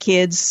bunch of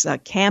kids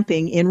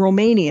camping in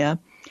Romania,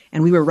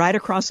 and we were right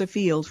across the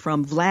field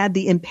from Vlad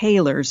the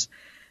Impaler's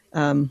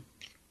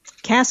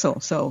castle.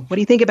 So what do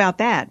you think about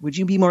that? Would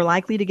you be more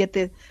likely to get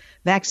the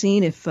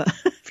vaccine if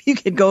you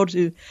could go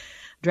to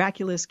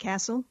Dracula's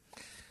castle?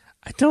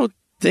 I don't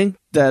think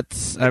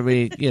that's, I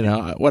mean, you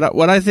know,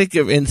 what I think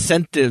of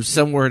incentives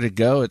somewhere to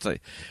go, it's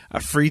like a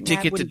free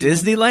ticket to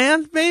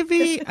Disneyland,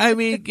 maybe? I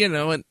mean, you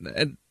know,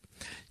 and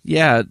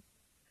yeah.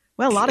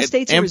 Well, a lot of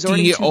states are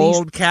resorting to empty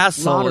old these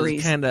castle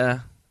lotteries. Kind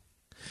of,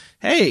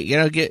 hey, you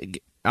know,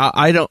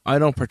 I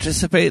don't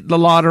participate in the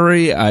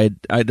lottery. I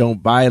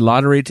don't buy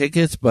lottery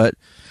tickets, but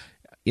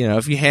you know,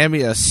 if you hand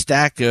me a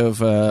stack of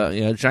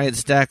giant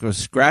stack of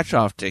scratch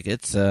off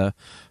tickets,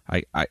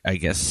 I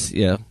guess,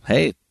 you know,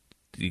 hey.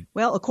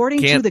 Well,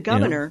 according to the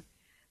governor,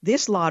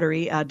 this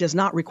lottery does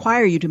not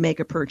require you to make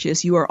a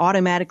purchase. You are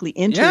automatically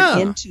entered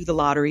into the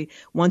lottery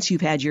once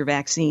you've had your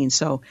vaccine.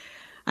 So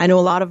I know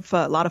a lot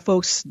of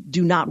folks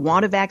do not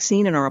want a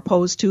vaccine and are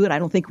opposed to it. I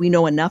don't think we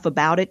know enough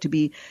about it to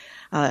be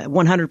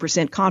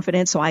 100%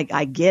 confident, so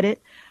I get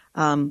it.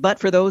 But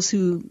for those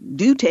who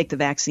do take the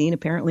vaccine,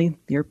 apparently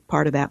you're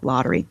part of that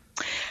lottery.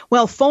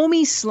 Well,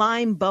 foamy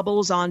slime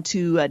bubbles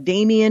onto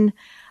Damien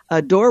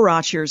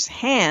Dorrocher's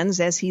hands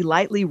as he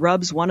lightly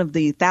rubs one of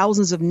the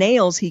thousands of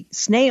snails he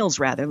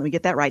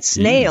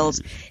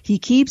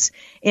keeps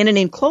in an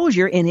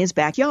enclosure in his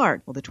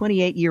backyard. Well, the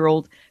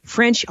 28-year-old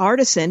French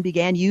artisan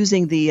began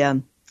using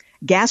the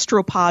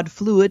gastropod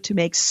fluid to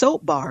make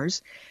soap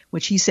bars,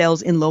 which he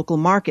sells in local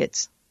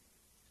markets.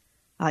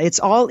 It's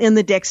all in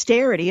the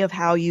dexterity of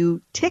how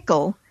you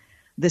tickle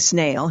the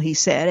snail, he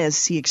said,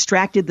 as he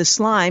extracted the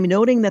slime,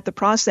 noting that the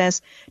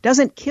process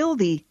doesn't kill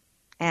the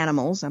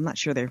animals. I'm not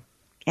sure they're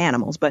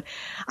animals, but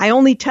I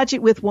only touch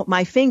it with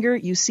my finger.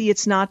 You see,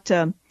 it's not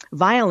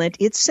violent.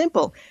 It's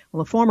simple.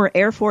 Well, a former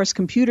Air Force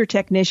computer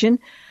technician,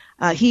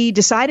 he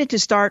decided to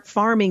start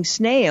farming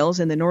snails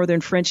in the northern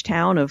French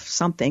town of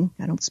something,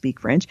 I don't speak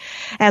French,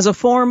 as a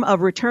form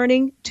of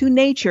returning to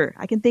nature.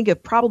 I can think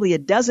of probably a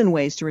dozen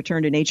ways to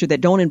return to nature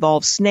that don't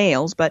involve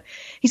snails, but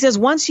he says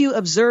once you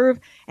observe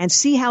and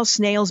see how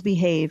snails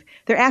behave,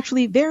 they're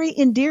actually very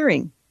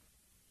endearing.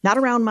 Not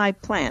around my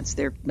plants.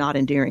 They're not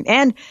endearing.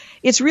 And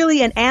it's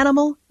really an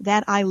animal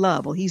that I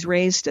love. Well, he's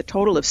raised a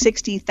total of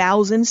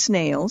 60,000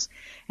 snails.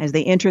 As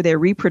they enter their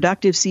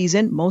reproductive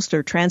season, most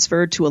are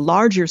transferred to a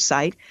larger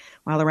site,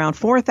 while around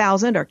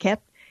 4,000 are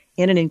kept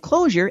in an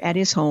enclosure at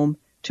his home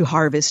to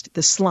harvest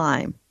the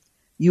slime.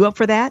 You up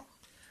for that?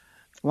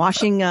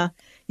 Washing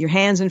your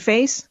hands and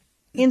face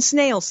in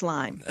snail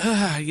slime.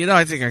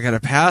 I think I got to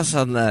pass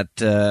on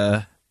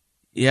that.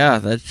 Yeah,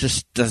 that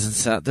just doesn't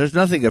sound. There's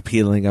nothing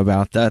appealing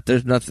about that.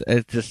 There's nothing.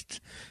 It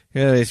just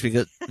makes me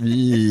go.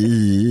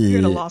 You're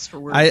at a loss for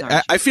words.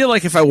 I feel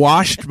like if I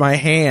washed my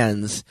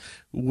hands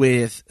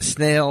with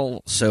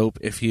snail soap,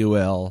 if you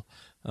will,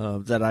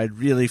 that I'd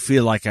really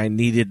feel like I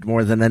needed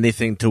more than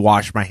anything to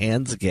wash my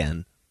hands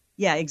again.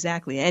 Yeah,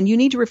 exactly. And you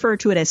need to refer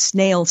to it as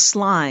snail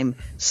slime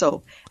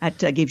soap.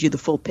 That gives you the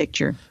full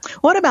picture.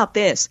 What about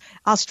this?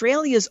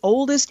 Australia's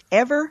oldest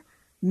ever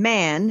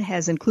man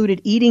has included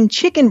eating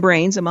chicken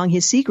brains among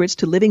his secrets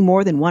to living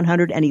more than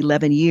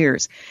 111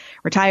 years.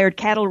 Retired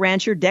cattle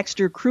rancher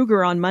Dexter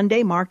Kruger on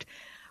Monday marked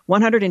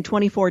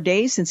 124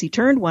 days since he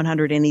turned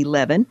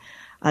 111,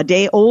 a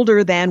day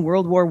older than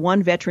World War I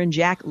veteran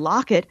Jack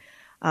Lockett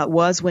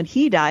was when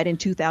he died in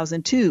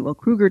 2002. Well,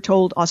 Kruger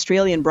told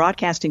Australian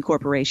Broadcasting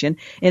Corporation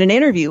in an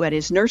interview at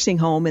his nursing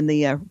home in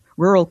the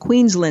rural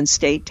Queensland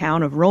state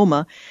town of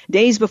Roma,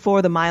 days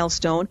before the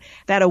milestone,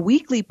 that a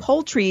weekly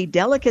poultry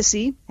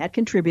delicacy had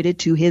contributed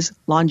to his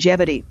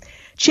longevity.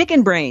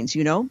 Chicken brains,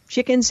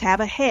 chickens have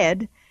a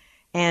head,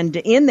 and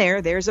in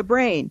there's a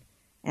brain,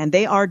 and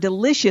they are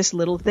delicious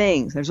little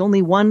things. There's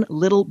only one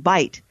little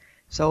bite.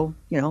 So,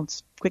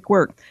 it's quick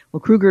work.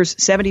 Well, Kruger's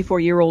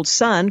 74-year-old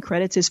son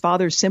credits his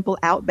father's simple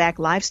outback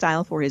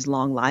lifestyle for his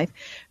long life.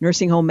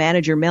 Nursing home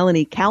manager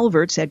Melanie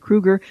Calvert said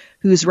Kruger,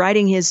 who's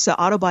writing his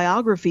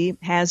autobiography,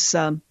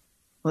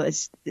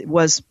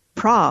 was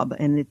prob,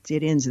 and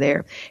it ends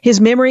there.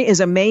 His memory is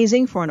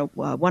amazing for a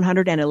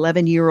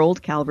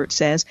 111-year-old, Calvert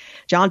says.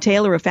 John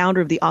Taylor, a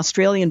founder of the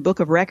Australian Book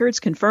of Records,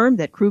 confirmed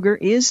that Kruger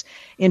is,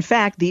 in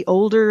fact, the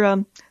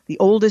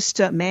oldest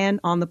man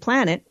on the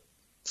planet.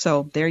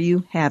 So there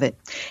you have it.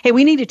 Hey,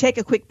 we need to take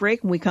a quick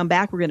break. When we come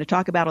back, we're going to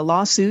talk about a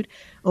lawsuit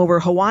over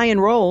Hawaiian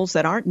rolls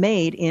that aren't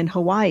made in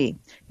Hawaii.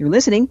 You're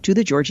listening to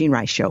The Georgene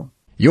Rice Show.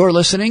 You're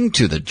listening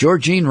to The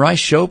Georgene Rice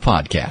Show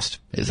podcast.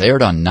 It's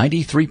aired on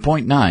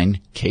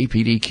 93.9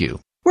 KPDQ.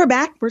 We're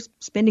back. We're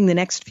spending the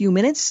next few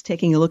minutes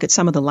taking a look at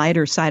some of the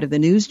lighter side of the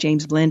news.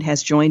 James Blend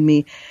has joined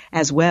me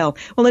as well.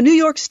 Well, a New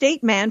York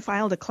State man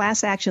filed a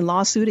class action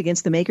lawsuit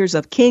against the makers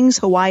of King's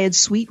Hawaiian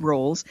Sweet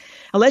Rolls,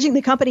 alleging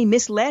the company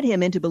misled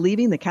him into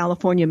believing the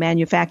California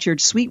manufactured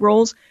sweet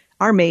rolls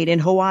are made in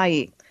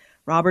Hawaii.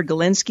 Robert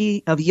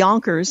Galensky of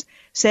Yonkers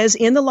says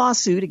in the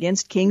lawsuit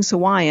against King's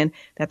Hawaiian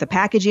that the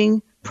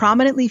packaging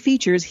prominently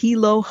features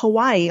Hilo,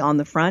 Hawaii on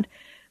the front,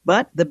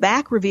 but the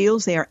back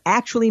reveals they are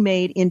actually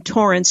made in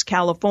Torrance,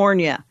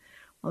 California.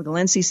 Well,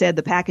 Galensky said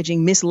the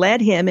packaging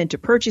misled him into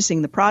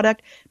purchasing the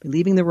product,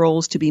 believing the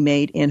rolls to be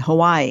made in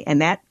Hawaii.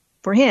 And that,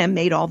 for him,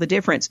 made all the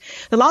difference.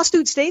 The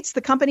lawsuit states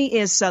the company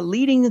is the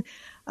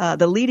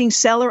leading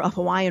seller of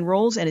Hawaiian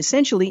rolls and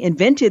essentially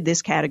invented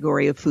this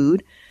category of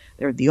food.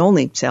 They're the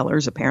only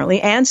sellers,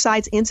 apparently, and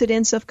cites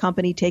incidents of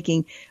company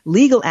taking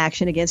legal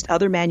action against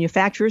other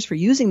manufacturers for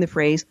using the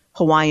phrase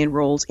Hawaiian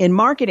rolls in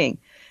marketing.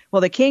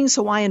 Well, the King's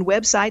Hawaiian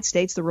website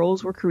states the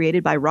rolls were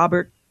created by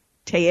Robert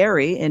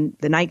Tayeri in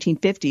the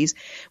 1950s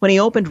when he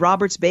opened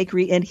Robert's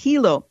Bakery in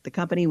Hilo. The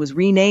company was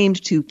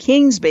renamed to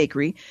King's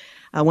Bakery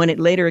when it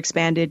later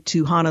expanded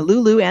to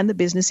Honolulu, and the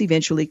business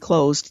eventually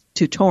closed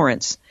to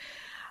Torrance.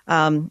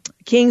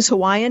 King's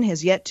Hawaiian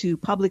has yet to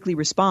publicly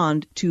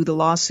respond to the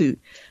lawsuit.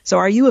 So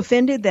are you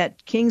offended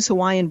that King's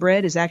Hawaiian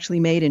bread is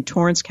actually made in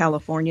Torrance,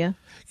 California?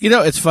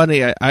 It's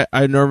funny.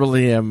 I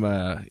normally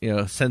am,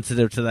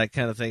 sensitive to that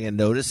kind of thing and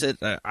notice it.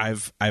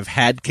 I've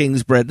had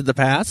King's bread in the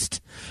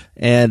past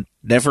and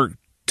never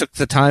took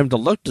the time to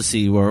look to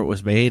see where it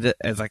was made.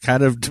 As I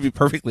kind of, to be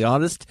perfectly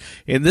honest,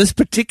 in this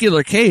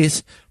particular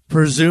case,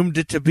 presumed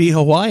it to be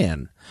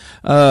Hawaiian.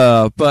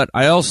 But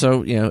I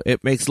also,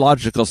 it makes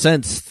logical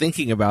sense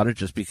thinking about it,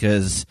 just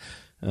because,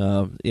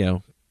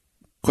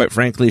 quite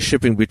frankly,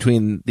 shipping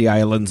between the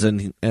islands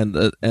and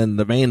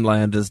the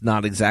mainland is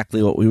not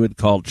exactly what we would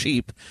call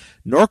cheap,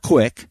 nor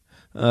quick.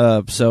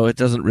 So it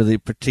doesn't really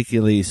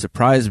particularly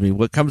surprise me.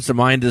 What comes to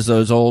mind is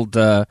those old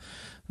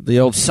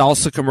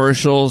salsa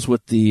commercials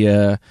with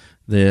the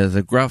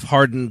gruff,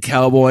 hardened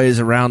cowboys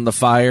around the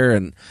fire,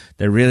 and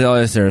they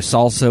realized their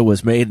salsa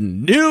was made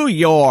in New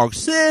York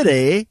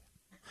City.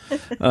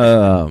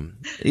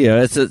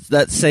 It's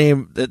that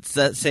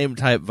same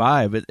type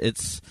vibe.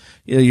 It's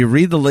you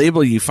read the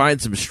label, you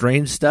find some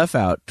strange stuff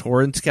out.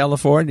 Torrance,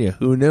 California.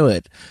 Who knew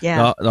it?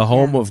 Yeah. The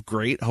home of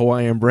great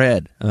Hawaiian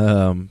bread.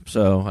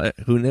 So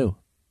who knew?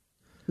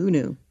 Who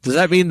knew? Does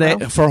that mean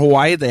for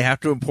Hawaii they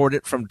have to import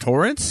it from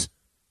Torrance?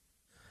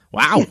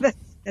 Wow.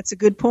 That's a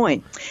good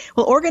point.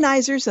 Well,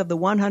 organizers of the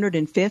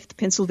 105th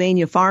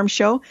Pennsylvania Farm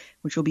Show,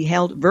 which will be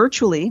held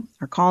virtually,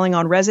 are calling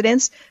on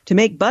residents to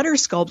make butter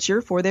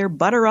sculpture for their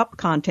Butter Up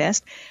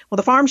contest. Well,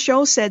 the Farm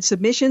Show said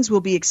submissions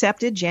will be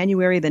accepted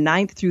January the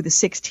 9th through the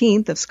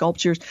 16th of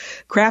sculptures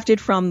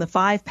crafted from the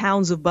 5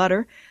 pounds of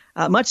butter,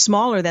 much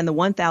smaller than the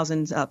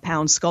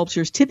 1,000-pound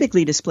sculptures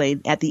typically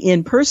displayed at the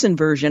in-person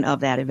version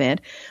of that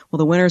event. Well,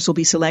 the winners will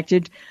be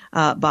selected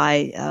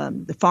by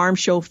the Farm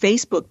Show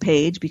Facebook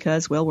page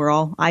because, well, we're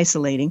all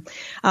isolating.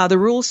 The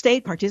rules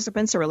state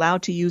participants are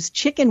allowed to use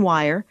chicken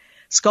wire,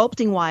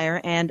 sculpting wire,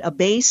 and a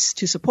base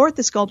to support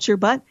the sculpture,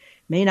 but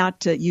may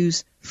not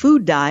use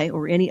food dye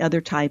or any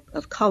other type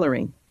of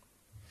coloring.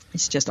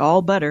 It's just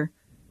all butter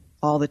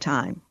all the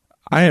time.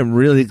 I am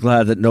really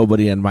glad that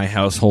nobody in my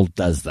household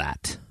does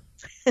that.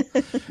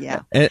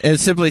 Yeah. And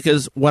simply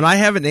because when I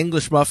have an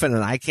English muffin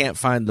and I can't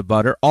find the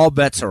butter, all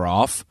bets are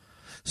off.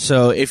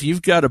 So if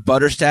you've got a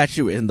butter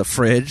statue in the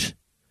fridge,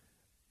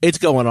 it's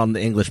going on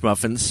the English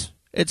muffins.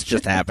 It's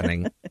just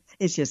happening.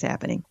 It's just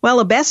happening. Well,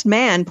 a best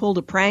man pulled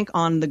a prank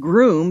on the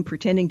groom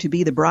pretending to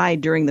be the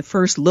bride during the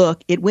first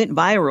look. It went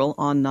viral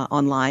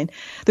online.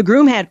 The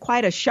groom had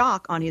quite a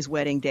shock on his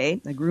wedding day.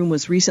 The groom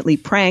was recently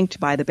pranked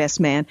by the best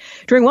man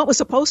during what was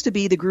supposed to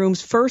be the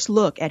groom's first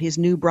look at his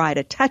new bride,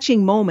 a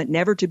touching moment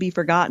never to be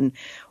forgotten.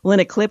 Well, in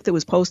a clip that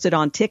was posted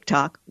on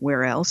TikTok,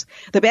 where else,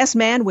 the best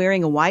man,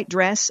 wearing a white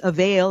dress, a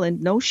veil,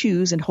 and no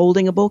shoes, and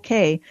holding a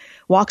bouquet,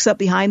 walks up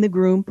behind the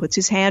groom, puts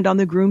his hand on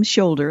the groom's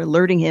shoulder,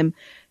 alerting him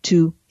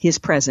to his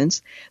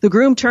presence. The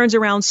groom turns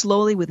around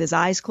slowly with his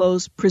eyes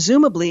closed,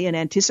 presumably in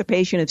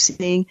anticipation of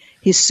seeing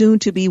his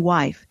soon-to-be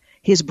wife,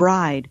 his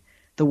bride,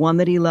 the one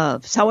that he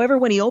loves. However,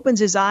 when he opens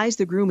his eyes,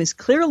 the groom is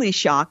clearly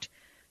shocked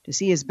to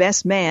see his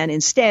best man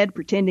instead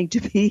pretending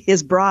to be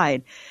his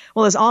bride.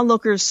 Well, as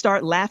onlookers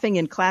start laughing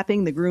and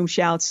clapping, the groom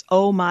shouts,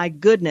 "Oh my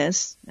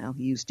goodness," now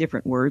he used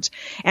different words,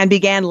 and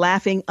began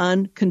laughing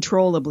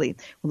uncontrollably.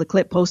 Well, the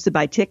clip posted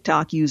by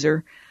TikTok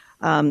user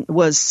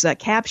was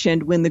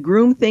captioned, "When the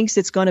groom thinks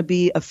it's going to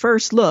be a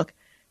first look,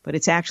 but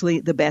it's actually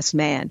the best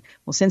man."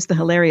 Well, since the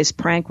hilarious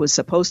prank was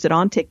posted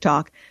on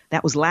TikTok,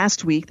 that was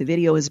last week, the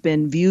video has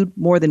been viewed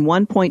more than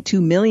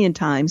 1.2 million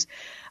times.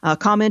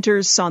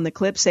 Commenters on the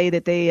clip say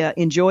that they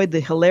enjoyed the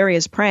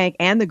hilarious prank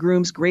and the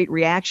groom's great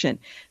reaction.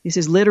 "This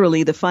is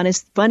literally the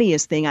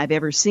funniest thing I've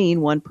ever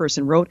seen," one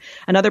person wrote.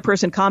 Another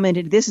person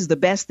commented, "This is the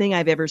best thing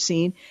I've ever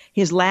seen.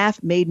 His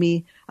laugh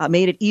made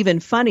it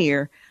even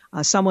funnier."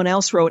 Someone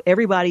else wrote,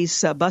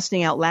 "Everybody's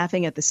busting out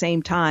laughing at the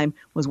same time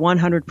was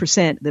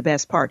 100% the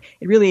best part."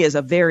 It really is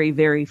a very,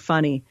 very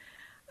funny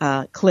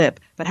clip.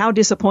 But how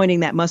disappointing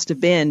that must have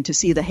been to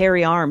see the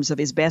hairy arms of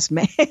his best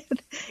man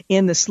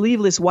in the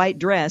sleeveless white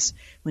dress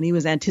when he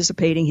was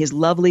anticipating his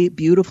lovely,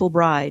 beautiful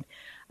bride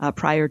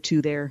prior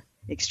to their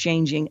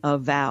exchanging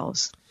of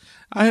vows.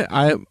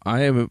 I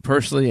am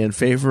personally in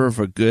favor of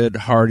a good,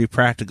 hearty,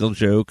 practical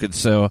joke, and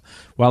so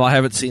while I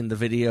haven't seen the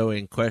video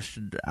in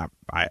question,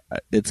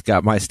 it's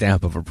got my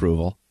stamp of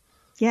approval.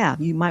 Yeah,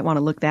 you might want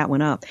to look that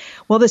one up.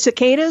 Well, the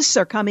cicadas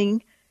are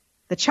coming,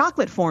 the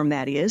chocolate form,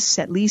 that is.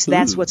 At least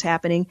that's what's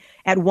happening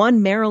at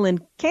one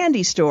Maryland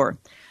candy store.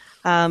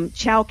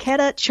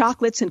 Chowketta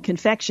Chocolates and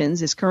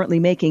Confections is currently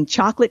making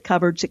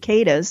chocolate-covered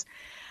cicadas.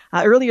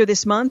 Earlier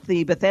this month,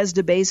 the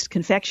Bethesda-based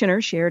confectioner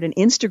shared an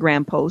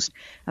Instagram post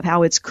of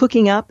how it's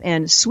cooking up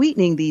and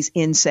sweetening these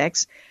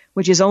insects,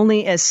 which is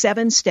only a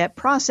 7-step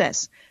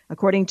process.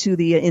 According to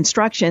the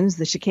instructions,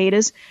 the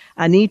cicadas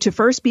need to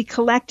first be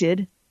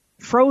collected,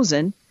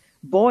 frozen,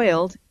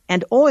 boiled,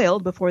 and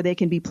oiled before they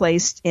can be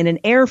placed in an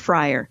air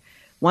fryer.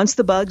 Once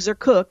the bugs are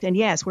cooked, and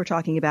yes, we're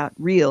talking about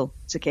real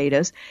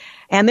cicadas,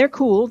 and they're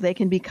cooled, they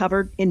can be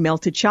covered in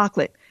melted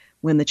chocolate.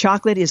 When the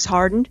chocolate is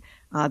hardened,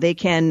 they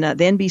can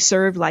then be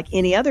served like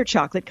any other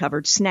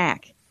chocolate-covered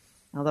snack,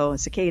 although a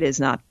cicada is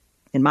not,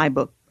 in my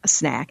book, a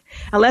snack,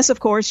 unless, of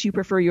course, you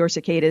prefer your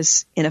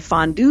cicadas in a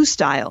fondue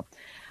style.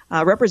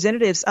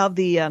 Representatives of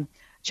the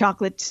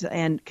Chocolate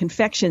and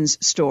Confections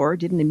store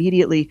didn't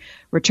immediately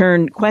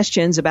return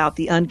questions about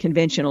the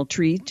unconventional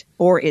treat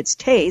or its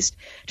taste.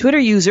 Twitter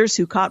users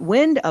who caught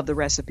wind of the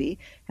recipe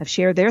have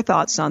shared their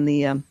thoughts on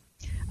the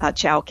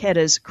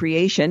Chowketta's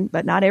creation,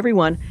 but not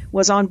everyone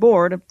was on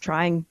board of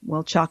trying,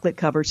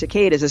 chocolate-covered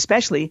cicadas,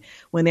 especially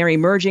when they're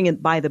emerging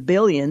by the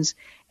billions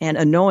and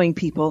annoying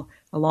people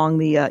along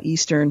the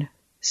eastern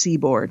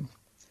seaboard.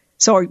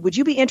 So would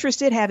you be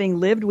interested, having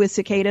lived with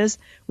cicadas,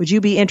 would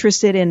you be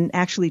interested in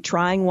actually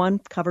trying one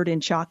covered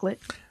in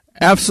chocolate?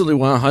 Absolutely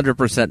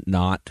 100%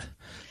 not.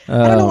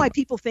 I don't know why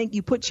people think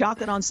you put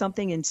chocolate on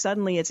something and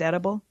suddenly it's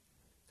edible.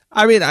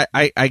 I mean,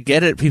 I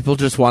get it. People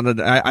just wanted.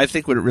 I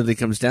think what it really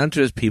comes down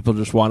to is people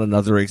just want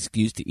another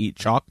excuse to eat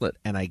chocolate,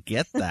 and I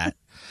get that.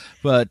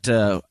 But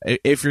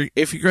if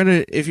you're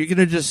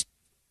gonna just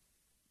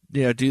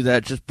do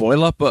that, just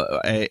boil up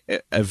a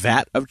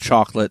vat of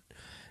chocolate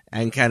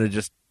and kind of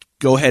just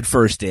go head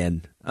first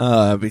in,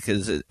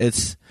 because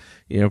it's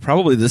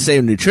probably the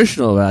same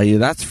nutritional value,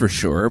 that's for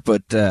sure.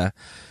 But the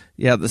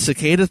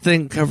cicada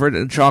thing covered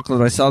in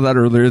chocolate, I saw that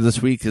earlier this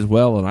week as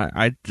well, and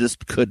I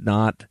just could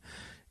not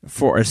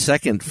for a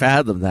second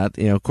fathom that.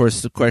 Of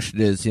course, the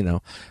question is,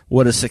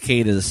 what do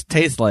cicadas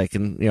taste like?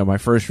 And my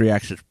first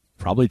reaction is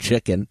probably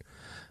chicken,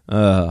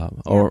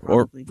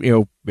 or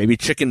maybe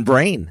chicken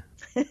brain.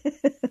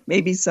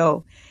 Maybe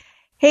so.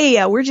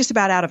 Hey, we're just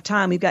about out of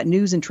time. We've got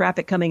news and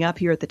traffic coming up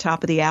here at the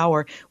top of the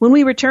hour. When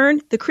we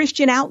return, the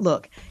Christian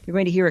Outlook. You're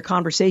going to hear a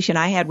conversation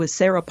I had with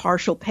Sarah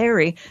Parshall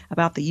Perry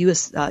about the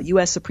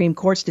U.S. Supreme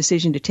Court's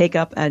decision to take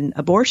up an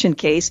abortion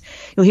case.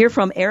 You'll hear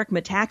from Eric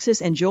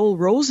Metaxas and Joel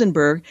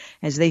Rosenberg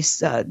as they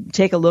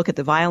take a look at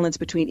the violence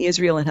between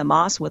Israel and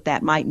Hamas, what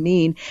that might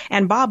mean.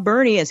 And Bob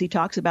Burney as he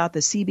talks about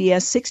the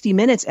CBS 60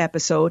 Minutes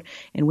episode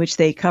in which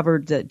they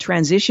covered the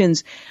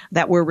transitions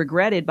that were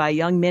regretted by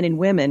young men and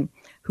women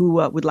who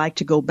would like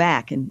to go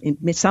back and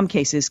in some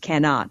cases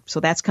cannot. So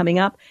that's coming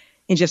up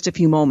in just a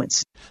few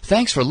moments.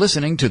 Thanks for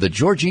listening to the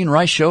Georgene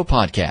Rice Show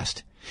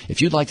podcast.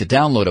 If you'd like to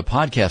download a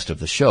podcast of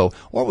the show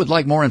or would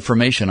like more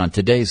information on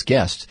today's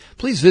guests,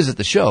 please visit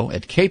the show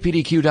at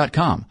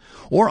kpdq.com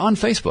or on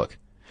Facebook.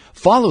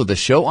 Follow the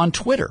show on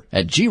Twitter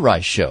at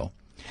GRice Show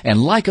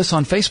and like us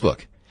on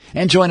Facebook.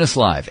 And join us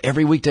live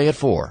every weekday at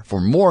 4 for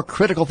more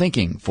critical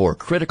thinking for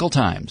critical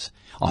times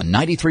on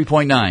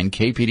 93.9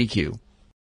 KPDQ.